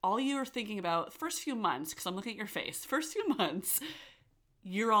 All you are thinking about first few months, because I'm looking at your face, first few months,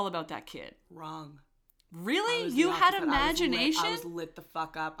 you're all about that kid. Wrong. Really? You had imagination? I was lit the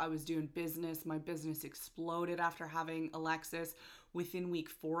fuck up. I was doing business. My business exploded after having Alexis. Within week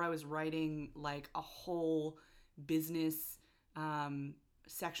 4, I was writing like a whole business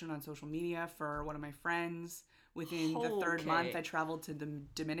section on social media for one of my friends. Within the 3rd month, I traveled to the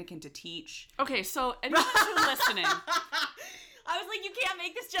Dominican to teach. Okay, so anyone who's listening, I was like, you can't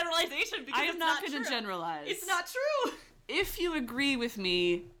make this generalization because I am not going to generalize. It's not true. If you agree with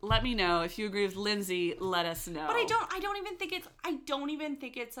me, let me know. If you agree with Lindsay, let us know. But I don't even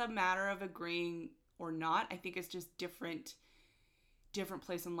think it's a matter of agreeing or not. I think it's just different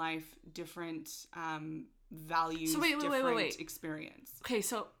place in life, different values, different experience. Okay,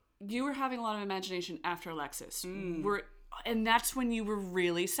 so you were having a lot of imagination after Alexis. And that's when you were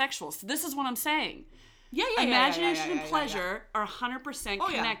really sexual. So this is what I'm saying. Yeah. Imagination and pleasure are 100%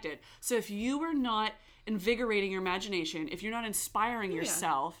 connected. Yeah. So if you were not invigorating your imagination, if you're not inspiring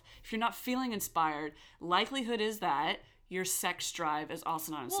yourself, if you're not feeling inspired, likelihood is that your sex drive is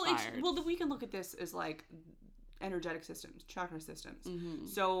also not Well, inspired. we can look at this as like energetic systems, chakra systems. Mm-hmm.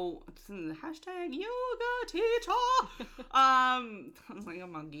 So hashtag yoga teacher. I'm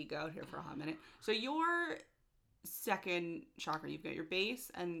gonna geek out here for a hot minute. So your second chakra, you've got your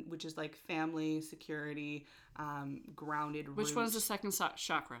base, and which is like family, security, grounded. Which root. one's the second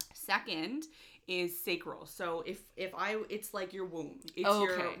chakra? Second is sacral. So it's like your womb. It's Oh,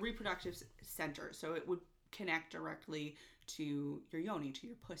 your okay. reproductive center. So it would connect directly to your yoni, to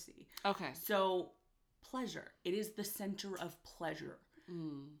your pussy. Okay. So pleasure. It is the center of pleasure.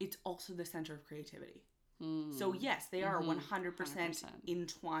 Mm. It's also the center of creativity. Mm. So yes, they are Mhm. 100%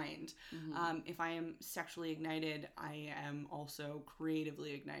 entwined. Mhm. If I am sexually ignited, I am also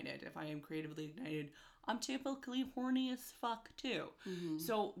creatively ignited. If I am creatively ignited, I'm typically horny as fuck too. Mhm.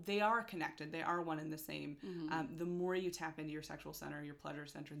 So they are connected. They are one and the same. Mhm. The more you tap into your sexual center, your pleasure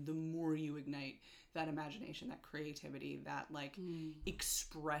center, the more you ignite that imagination, that creativity, that like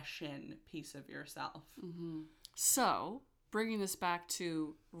expression piece of yourself. Mm-hmm. So, bringing this back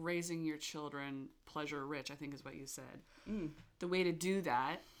to raising your children pleasure rich, I think is what you said. The way to do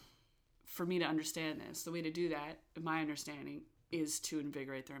that, for me to understand this, the way to do that, in my understanding, is to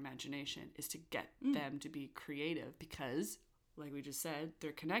invigorate their imagination, is to get them to be creative because, like we just said,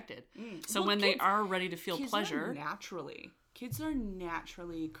 they're connected. So Well, when kids- they are ready to feel Kids pleasure, Kids are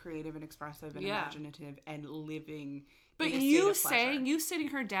naturally creative and expressive and Yeah. imaginative and living. but in a state you of pleasure. saying, you sitting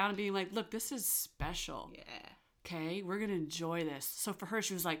her down and being like, look, this is special. Yeah. Okay, we're gonna enjoy this. So for her,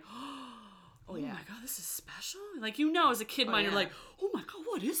 she was like, oh yeah. my god, this is special. Like, you know, as a kid mind, yeah. you're like, oh my god,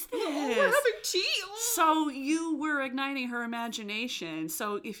 what is this? Oh, we're having tea. Oh. So you were igniting her imagination.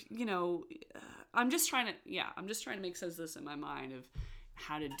 So if I'm just trying to make sense of this in my mind of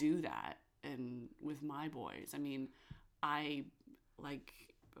how to do that. And with my boys, I mean, I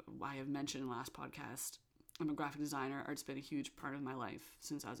have mentioned in the last podcast, I'm a graphic designer. Art's been a huge part of my life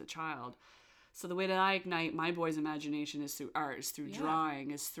since I was a child. So the way that I ignite my boys' imagination is through art, is through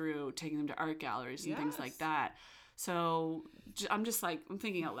drawing, is through taking them to art galleries and things like that. So I'm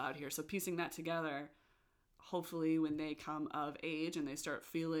thinking out loud here. So piecing that together, hopefully when they come of age and they start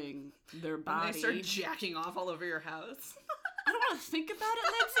feeling their body. And they start jacking off all over your house. I don't want to think about it,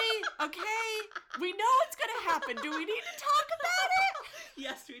 Lindsay. Okay? We know it's going to happen. Do we need to talk about it?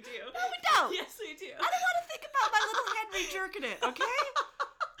 Yes, we do. No, we don't. Yes, we do. I don't want to think about my little Henry jerking it, okay?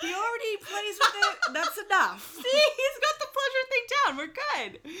 He already plays with it. That's enough. See, he's got the pleasure thing down. We're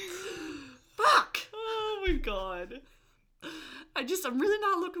good. Fuck. Oh my god. I'm really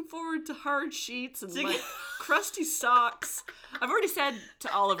not looking forward to hard sheets and like crusty socks. I've already said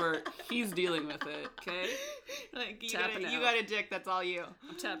to Oliver, he's dealing with it, okay? Like, you Tapping got out. a dick, that's all you.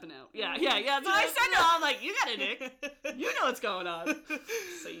 I'm tapping out. Yeah. So I said to him, I'm like, you got a dick. You know what's going on.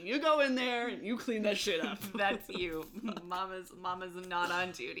 So you go in there and you clean that shit up. That's you. Mama's not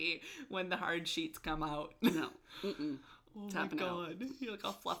on duty when the hard sheets come out. No. Mm-mm. Oh Tapping my out. god. You're like,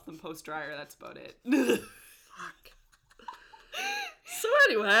 I'll fluff them post dryer, that's about it. Fuck. So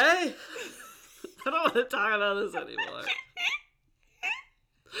anyway, I don't want to talk about this anymore.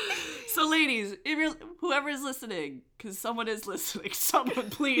 So ladies, whoever is listening, because someone is listening, someone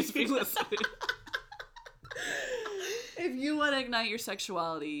please be listening. If you want to ignite your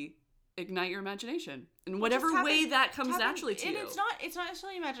sexuality, ignite your imagination in whatever way that comes naturally to and you. it's not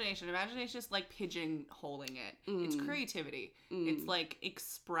necessarily imagination. Imagination is just like pigeonholing it. It's creativity. It's like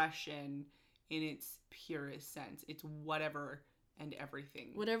expression in its purest sense. It's whatever and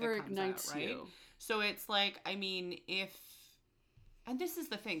everything. Whatever that comes ignites out, right? you. So it's like, I mean, and this is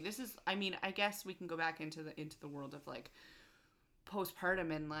the thing. I guess we can go back into the world of like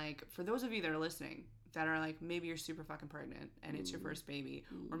postpartum, and like for those of you that are listening that are like, maybe you're super fucking pregnant and it's your first baby,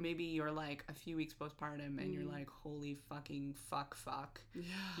 or maybe you're like a few weeks postpartum and you're like, holy fucking fuck. Yeah.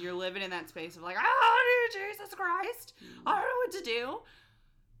 You're living in that space of like, oh, Jesus Christ, I don't know what to do.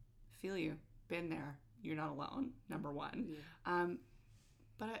 Feel you. Been there. You're not alone, number one. Yeah.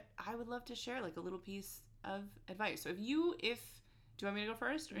 But I would love to share like a little piece of advice. So do you want me to go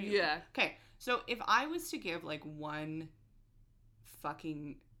first? Or Yeah. Okay. So if I was to give like one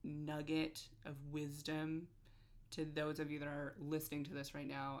fucking nugget of wisdom to those of you that are listening to this right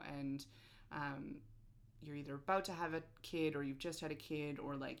now, and you're either about to have a kid, or you've just had a kid,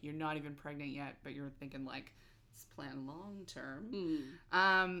 or like you're not even pregnant yet, but you're thinking like, let's plan long term.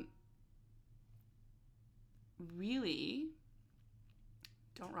 Really,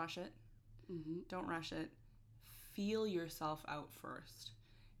 don't rush it. Don't rush it. Feel yourself out first.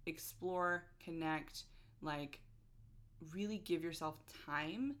 Explore, connect, like really give yourself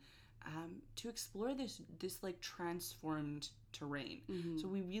time to explore this like transformed terrain. So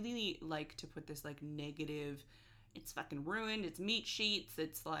we really like to put this like negative, it's fucking ruined, it's meat sheets,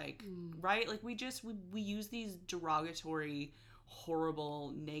 it's like, right? Like we use these derogatory,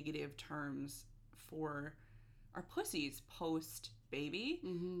 horrible, negative terms for our pussies post baby.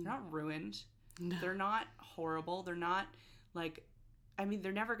 They're not ruined. No. They're not horrible. They're not like, I mean,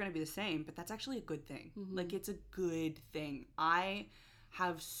 they're never going to be the same, but that's actually a good thing. Like, it's a good thing. I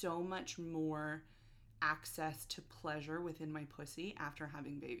have so much more access to pleasure within my pussy after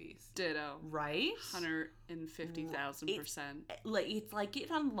having babies. Ditto. Right? 150,000%. It's like it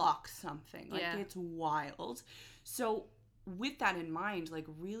unlocks something. Like, it's wild. So with that in mind, like,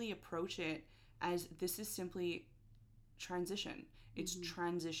 really approach it as this is simply transition. It's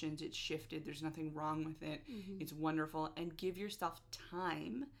transitions, it's shifted, there's nothing wrong with it. It's wonderful. And give yourself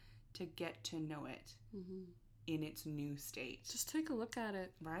time to get to know it in its new state. Just take a look at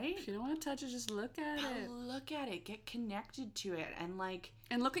it. Right? If you don't want to touch it, just look at it. Look at it. Get connected to it. And like...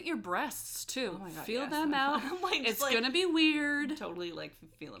 And look at your breasts, too. Oh my God, Feel yes. them out. Like, it's going to be weird. Totally like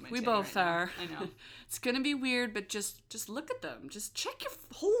feeling my We titty both right are. now. I know. It's going to be weird, but just look at them. Just check your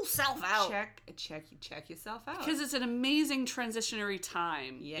whole self out. Check yourself out. Because it's an amazing transitionary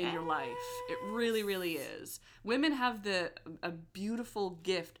time in your life. It really, really is. Women have a beautiful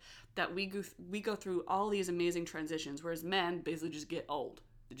gift that we go through all these amazing transitions, whereas men basically just get old.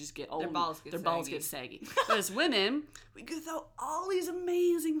 They just get old. Their balls get saggy. But as women, we go through all these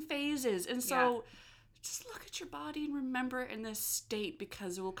amazing phases. And so just look at your body and remember it in this state,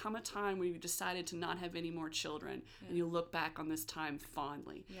 because there will come a time where you've decided to not have any more children, and you'll look back on this time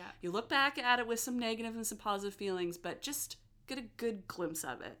fondly. Yeah. You look back at it with some negative and some positive feelings, but just get a good glimpse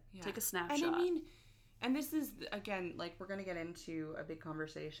of it. Yeah. Take a snapshot. And I mean, and this is, again, like, we're going to get into a big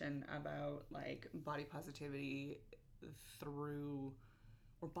conversation about, like, body positivity through,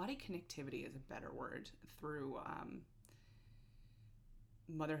 or body connectivity is a better word, through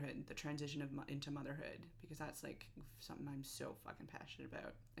motherhood, the transition into motherhood, because that's, like, something I'm so fucking passionate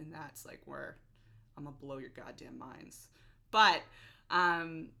about, and that's, like, where I'm going to blow your goddamn minds. But,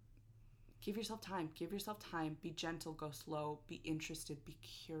 give yourself time, be gentle, go slow, be interested, be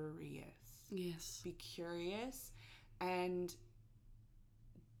curious. Yes. Be curious and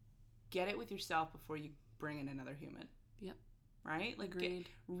get it with yourself before you bring in another human. Yep. Right? Like, agreed.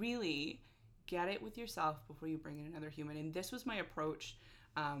 Really get it with yourself before you bring in another human. And this was my approach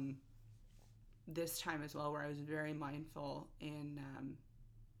this time as well, where I was very mindful in,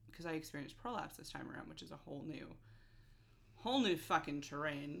 because I experienced prolapse this time around, which is a whole new fucking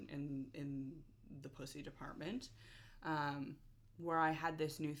terrain in the pussy department. Where I had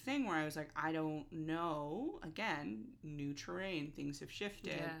this new thing where I was like, I don't know, again, new terrain, things have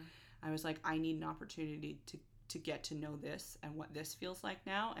shifted. Yeah. I was like, I need an opportunity to get to know this and what this feels like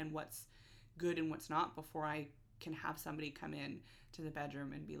now and what's good and what's not, before I can have somebody come in to the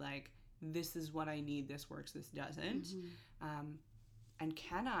bedroom and be like, this is what I need, this works, this doesn't. And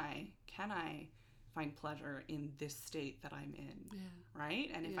can I find pleasure in this state that I'm in? Yeah. Right?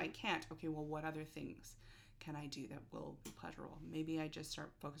 And if I can't, okay, well, what other things can I do that will be pleasurable? Maybe I just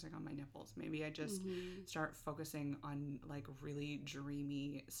start focusing on my nipples. Maybe I just start focusing on, like, really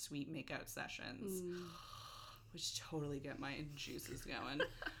dreamy, sweet makeout sessions, which totally get my juices going.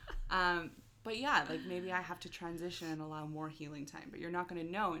 But yeah, like, maybe I have to transition and allow more healing time. But you're not going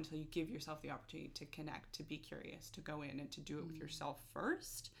to know until you give yourself the opportunity to connect, to be curious, to go in and to do it with yourself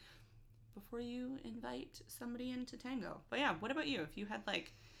first before you invite somebody into tango. But yeah, what about you? If you had,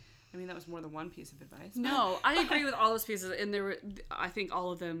 like, I mean, that was more than one piece of advice. No, I agree with all those pieces, and I think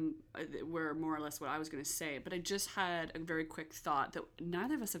all of them were more or less what I was going to say, but I just had a very quick thought that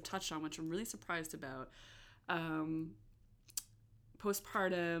neither of us have touched on, which I'm really surprised about.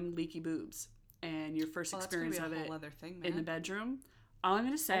 Postpartum leaky boobs, and your first experience of it other thing, man. in the bedroom. All I'm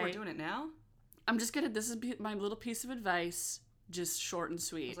going to say... Oh, we're doing it now? this is my little piece of advice, just short and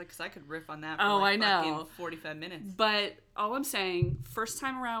sweet. I was like, because I could riff on that for I know. 45 minutes. But all I'm saying, first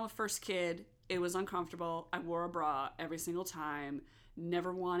time around with first kid, it was uncomfortable. I wore a bra every single time.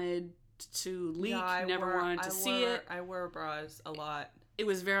 Never wanted to leak. Wanted to see it. I wear bras a lot. It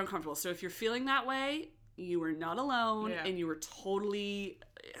was very uncomfortable. So if you're feeling that way, you are not alone, and you were totally...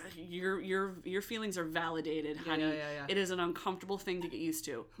 Your feelings are validated, honey. Yeah. It is an uncomfortable thing to get used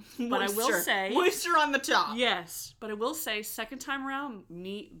to. But I will say... Moisture on the top. Yes. But I will say, second time around,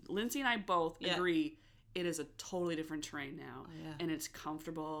 Lindsay and I both agree, it is a totally different terrain now. Oh, yeah. And it's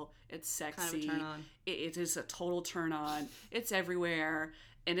comfortable. It's sexy. Kind of a turn on. It is a total turn on. It's everywhere.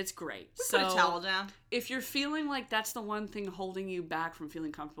 And it's great. Put a towel down. If you're feeling like that's the one thing holding you back from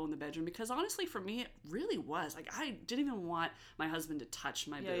feeling comfortable in the bedroom, because honestly, for me, it really was. Like, I didn't even want my husband to touch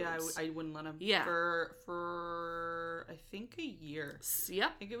my boobs. Yeah, I wouldn't let him. Yeah. For I think a year. Yep.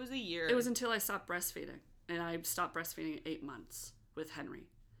 I think it was a year. It was until I stopped breastfeeding. And I stopped breastfeeding at 8 months with Henry.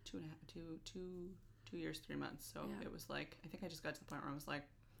 2 years, 3 months. So Yeah. it was like, I think I just got to the point where I was like,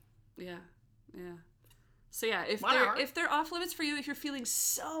 Yeah. So yeah, Whatever. if they're off limits for you, if you're feeling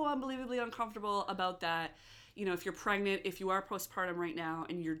so unbelievably uncomfortable about that, if you're pregnant, if you are postpartum right now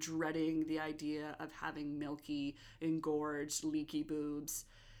and you're dreading the idea of having milky, engorged, leaky boobs,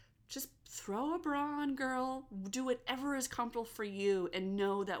 just throw a bra on, girl. Do whatever is comfortable for you, and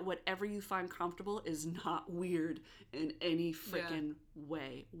know that whatever you find comfortable is not weird in any freaking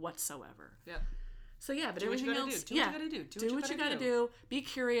way whatsoever. yeah. So yeah, but Do what you everything gotta else, do. Do what you gotta do. Do what you gotta do. Be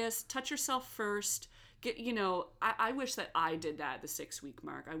curious. Touch yourself first. I wish that I did that at the 6-week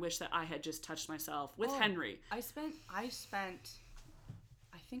mark. I wish that I had just touched myself with Henry. I think I spent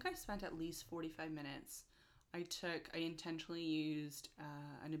at least 45 minutes. I intentionally used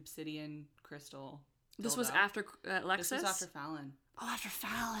an obsidian crystal. This was dildo. after Lexus? This was after Fallon. Oh, after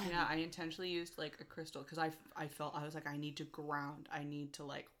Fallon. Yeah, I intentionally used like a crystal because I felt, I was like, I need to ground. I need to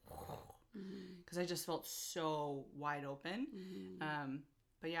like, because I just felt so wide open.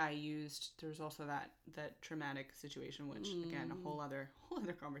 But yeah, there was also that traumatic situation, which again, a whole other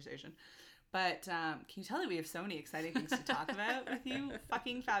conversation. But can you tell that we have so many exciting things to talk about with you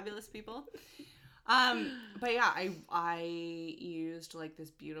fucking fabulous people? But yeah, I used like this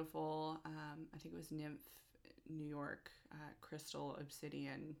beautiful, I think it was Nymph New York crystal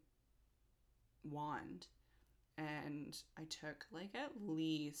obsidian wand, and I took like at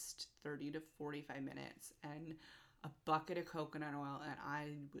least 30 to 45 minutes and a bucket of coconut oil, and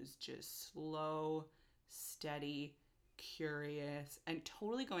I was just slow, steady, curious, and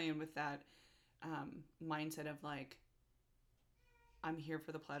totally going in with that mindset of like, I'm here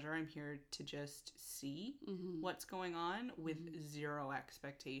for the pleasure. I'm here to just see what's going on with zero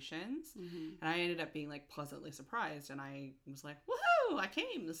expectations. And I ended up being like pleasantly surprised, and I was like, woohoo, I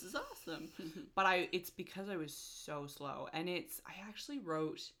came. This is awesome. But it's because I was so slow. And I actually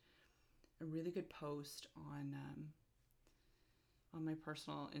wrote a really good post on my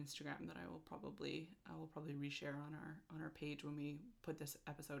personal Instagram that I will probably reshare on our page when we put this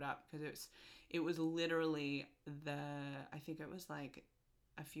episode up, because it was literally I think it was like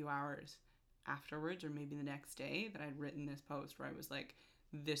a few hours afterwards, or maybe the next day, that I'd written this post where I was like,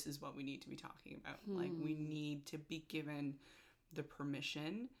 this is what we need to be talking about. Like, we need to be given the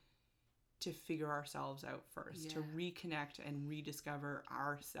permission to figure ourselves out first, to reconnect and rediscover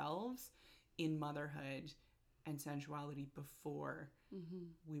ourselves in motherhood and sensuality before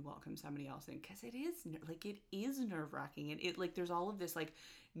we welcome somebody else in, because it is nerve-wracking, and it like there's all of this like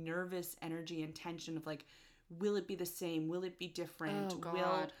nervous energy and tension of like, will it be the same, will it be different, oh,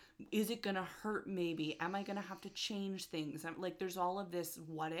 God. Is it gonna hurt, maybe am I gonna have to change things, like there's all of this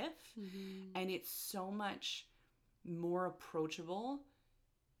what if, and it's so much more approachable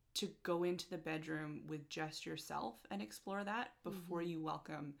to go into the bedroom with just yourself and explore that before you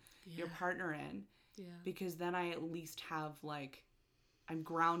welcome your partner in. Yeah. Because then I at least have like, I'm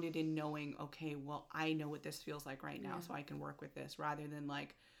grounded in knowing, okay, well, I know what this feels like right now, so I can work with this, rather than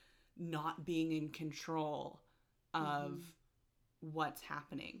like not being in control of what's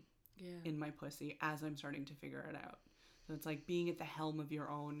happening in my pussy as I'm starting to figure it out. So it's like being at the helm of your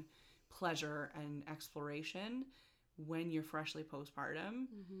own pleasure and exploration when you're freshly postpartum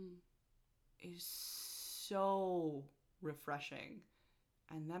is so refreshing.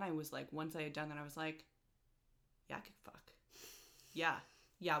 And then I was like, once I had done that, I was like, yeah, I could fuck. Yeah,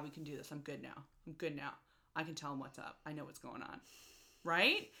 we can do this. I'm good now. I can tell him what's up. I know what's going on.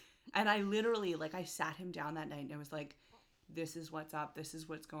 Right? And I literally, like, I sat him down that night and I was like, this is what's up. This is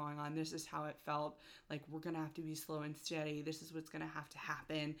what's going on. This is how it felt. Like, we're going to have to be slow and steady. This is what's going to have to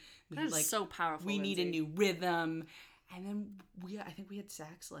happen. That is like, so powerful. We Lindsay. need a new rhythm. And then I think we had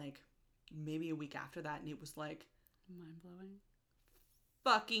sex like maybe a week after that, and it was like mind-blowing.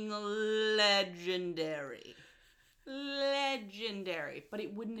 Fucking legendary. But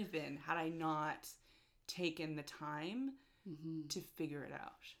it wouldn't have been had I not taken the time to figure it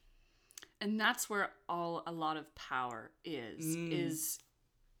out. And that's where a lot of power is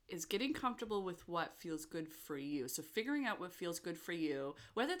getting comfortable with what feels good for you. So figuring out what feels good for you,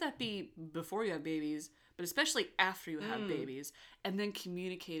 whether that be before you have babies, but especially after you have babies, and then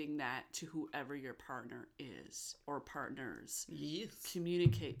communicating that to whoever your partner is or partners. Yes.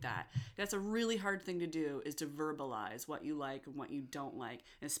 Communicate that. That's a really hard thing to do, is to verbalize what you like and what you don't like,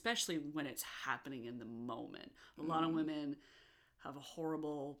 and especially when it's happening in the moment. A lot of women have a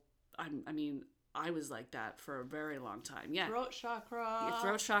horrible, I was like that for a very long time. Yeah. Throat chakra. Your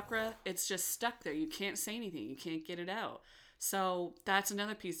throat chakra, it's just stuck there. You can't say anything. You can't get it out. So that's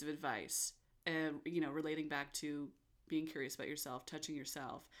another piece of advice. Relating back to being curious about yourself, touching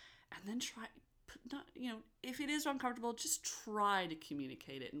yourself, and then not, if it is uncomfortable, just try to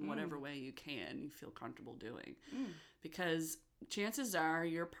communicate it in whatever way you feel comfortable doing. Because chances are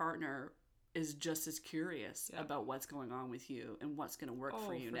your partner is just as curious about what's going on with you and what's going to work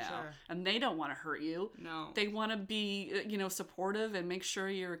for you now. Sure. And they don't want to hurt you. No. They want to be, supportive and make sure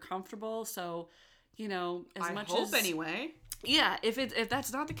you're comfortable. So, I hope anyway. Yeah, if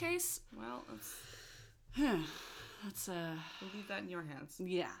that's not the case, well, let's we'll leave that in your hands.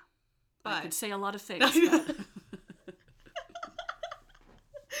 Yeah. But I could say a lot of things.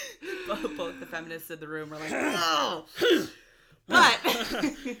 Both the feminists in the room are like, oh. But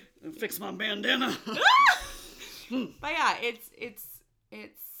fix my bandana. But yeah, it's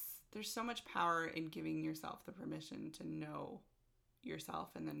there's so much power in giving yourself the permission to know yourself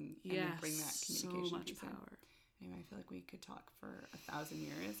and then bring that communication. So much power. Anyway, I feel like we could talk for 1,000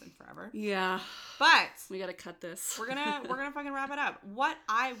 years and forever. Yeah. But we gotta cut this. We're gonna fucking wrap it up. What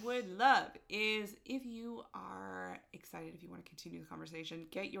I would love is if you are excited, if you want to continue the conversation,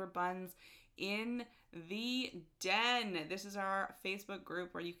 get your buns in the den. This is our Facebook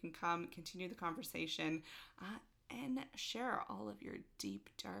group where you can come continue the conversation and share all of your deep,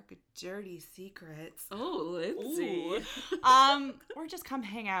 dark, dirty secrets. Oh, Lindsay. Or just come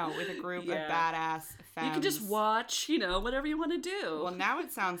hang out with a group of badass femmes. You can just watch, whatever you want to do. Well, now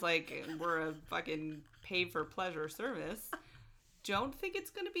it sounds like we're a fucking paid-for-pleasure service. Don't think it's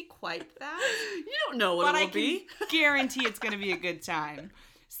going to be quite that. You don't know what it will be. But I can guarantee it's going to be a good time.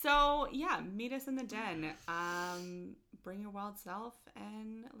 So, yeah, meet us in the den. Bring your wild self,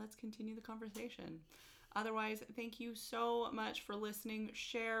 and let's continue the conversation. Otherwise, thank you so much for listening.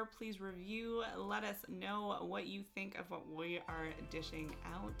 Share, please review. Let us know what you think of what we are dishing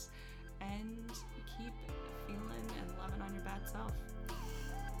out. And keep feeling and loving on your bad self.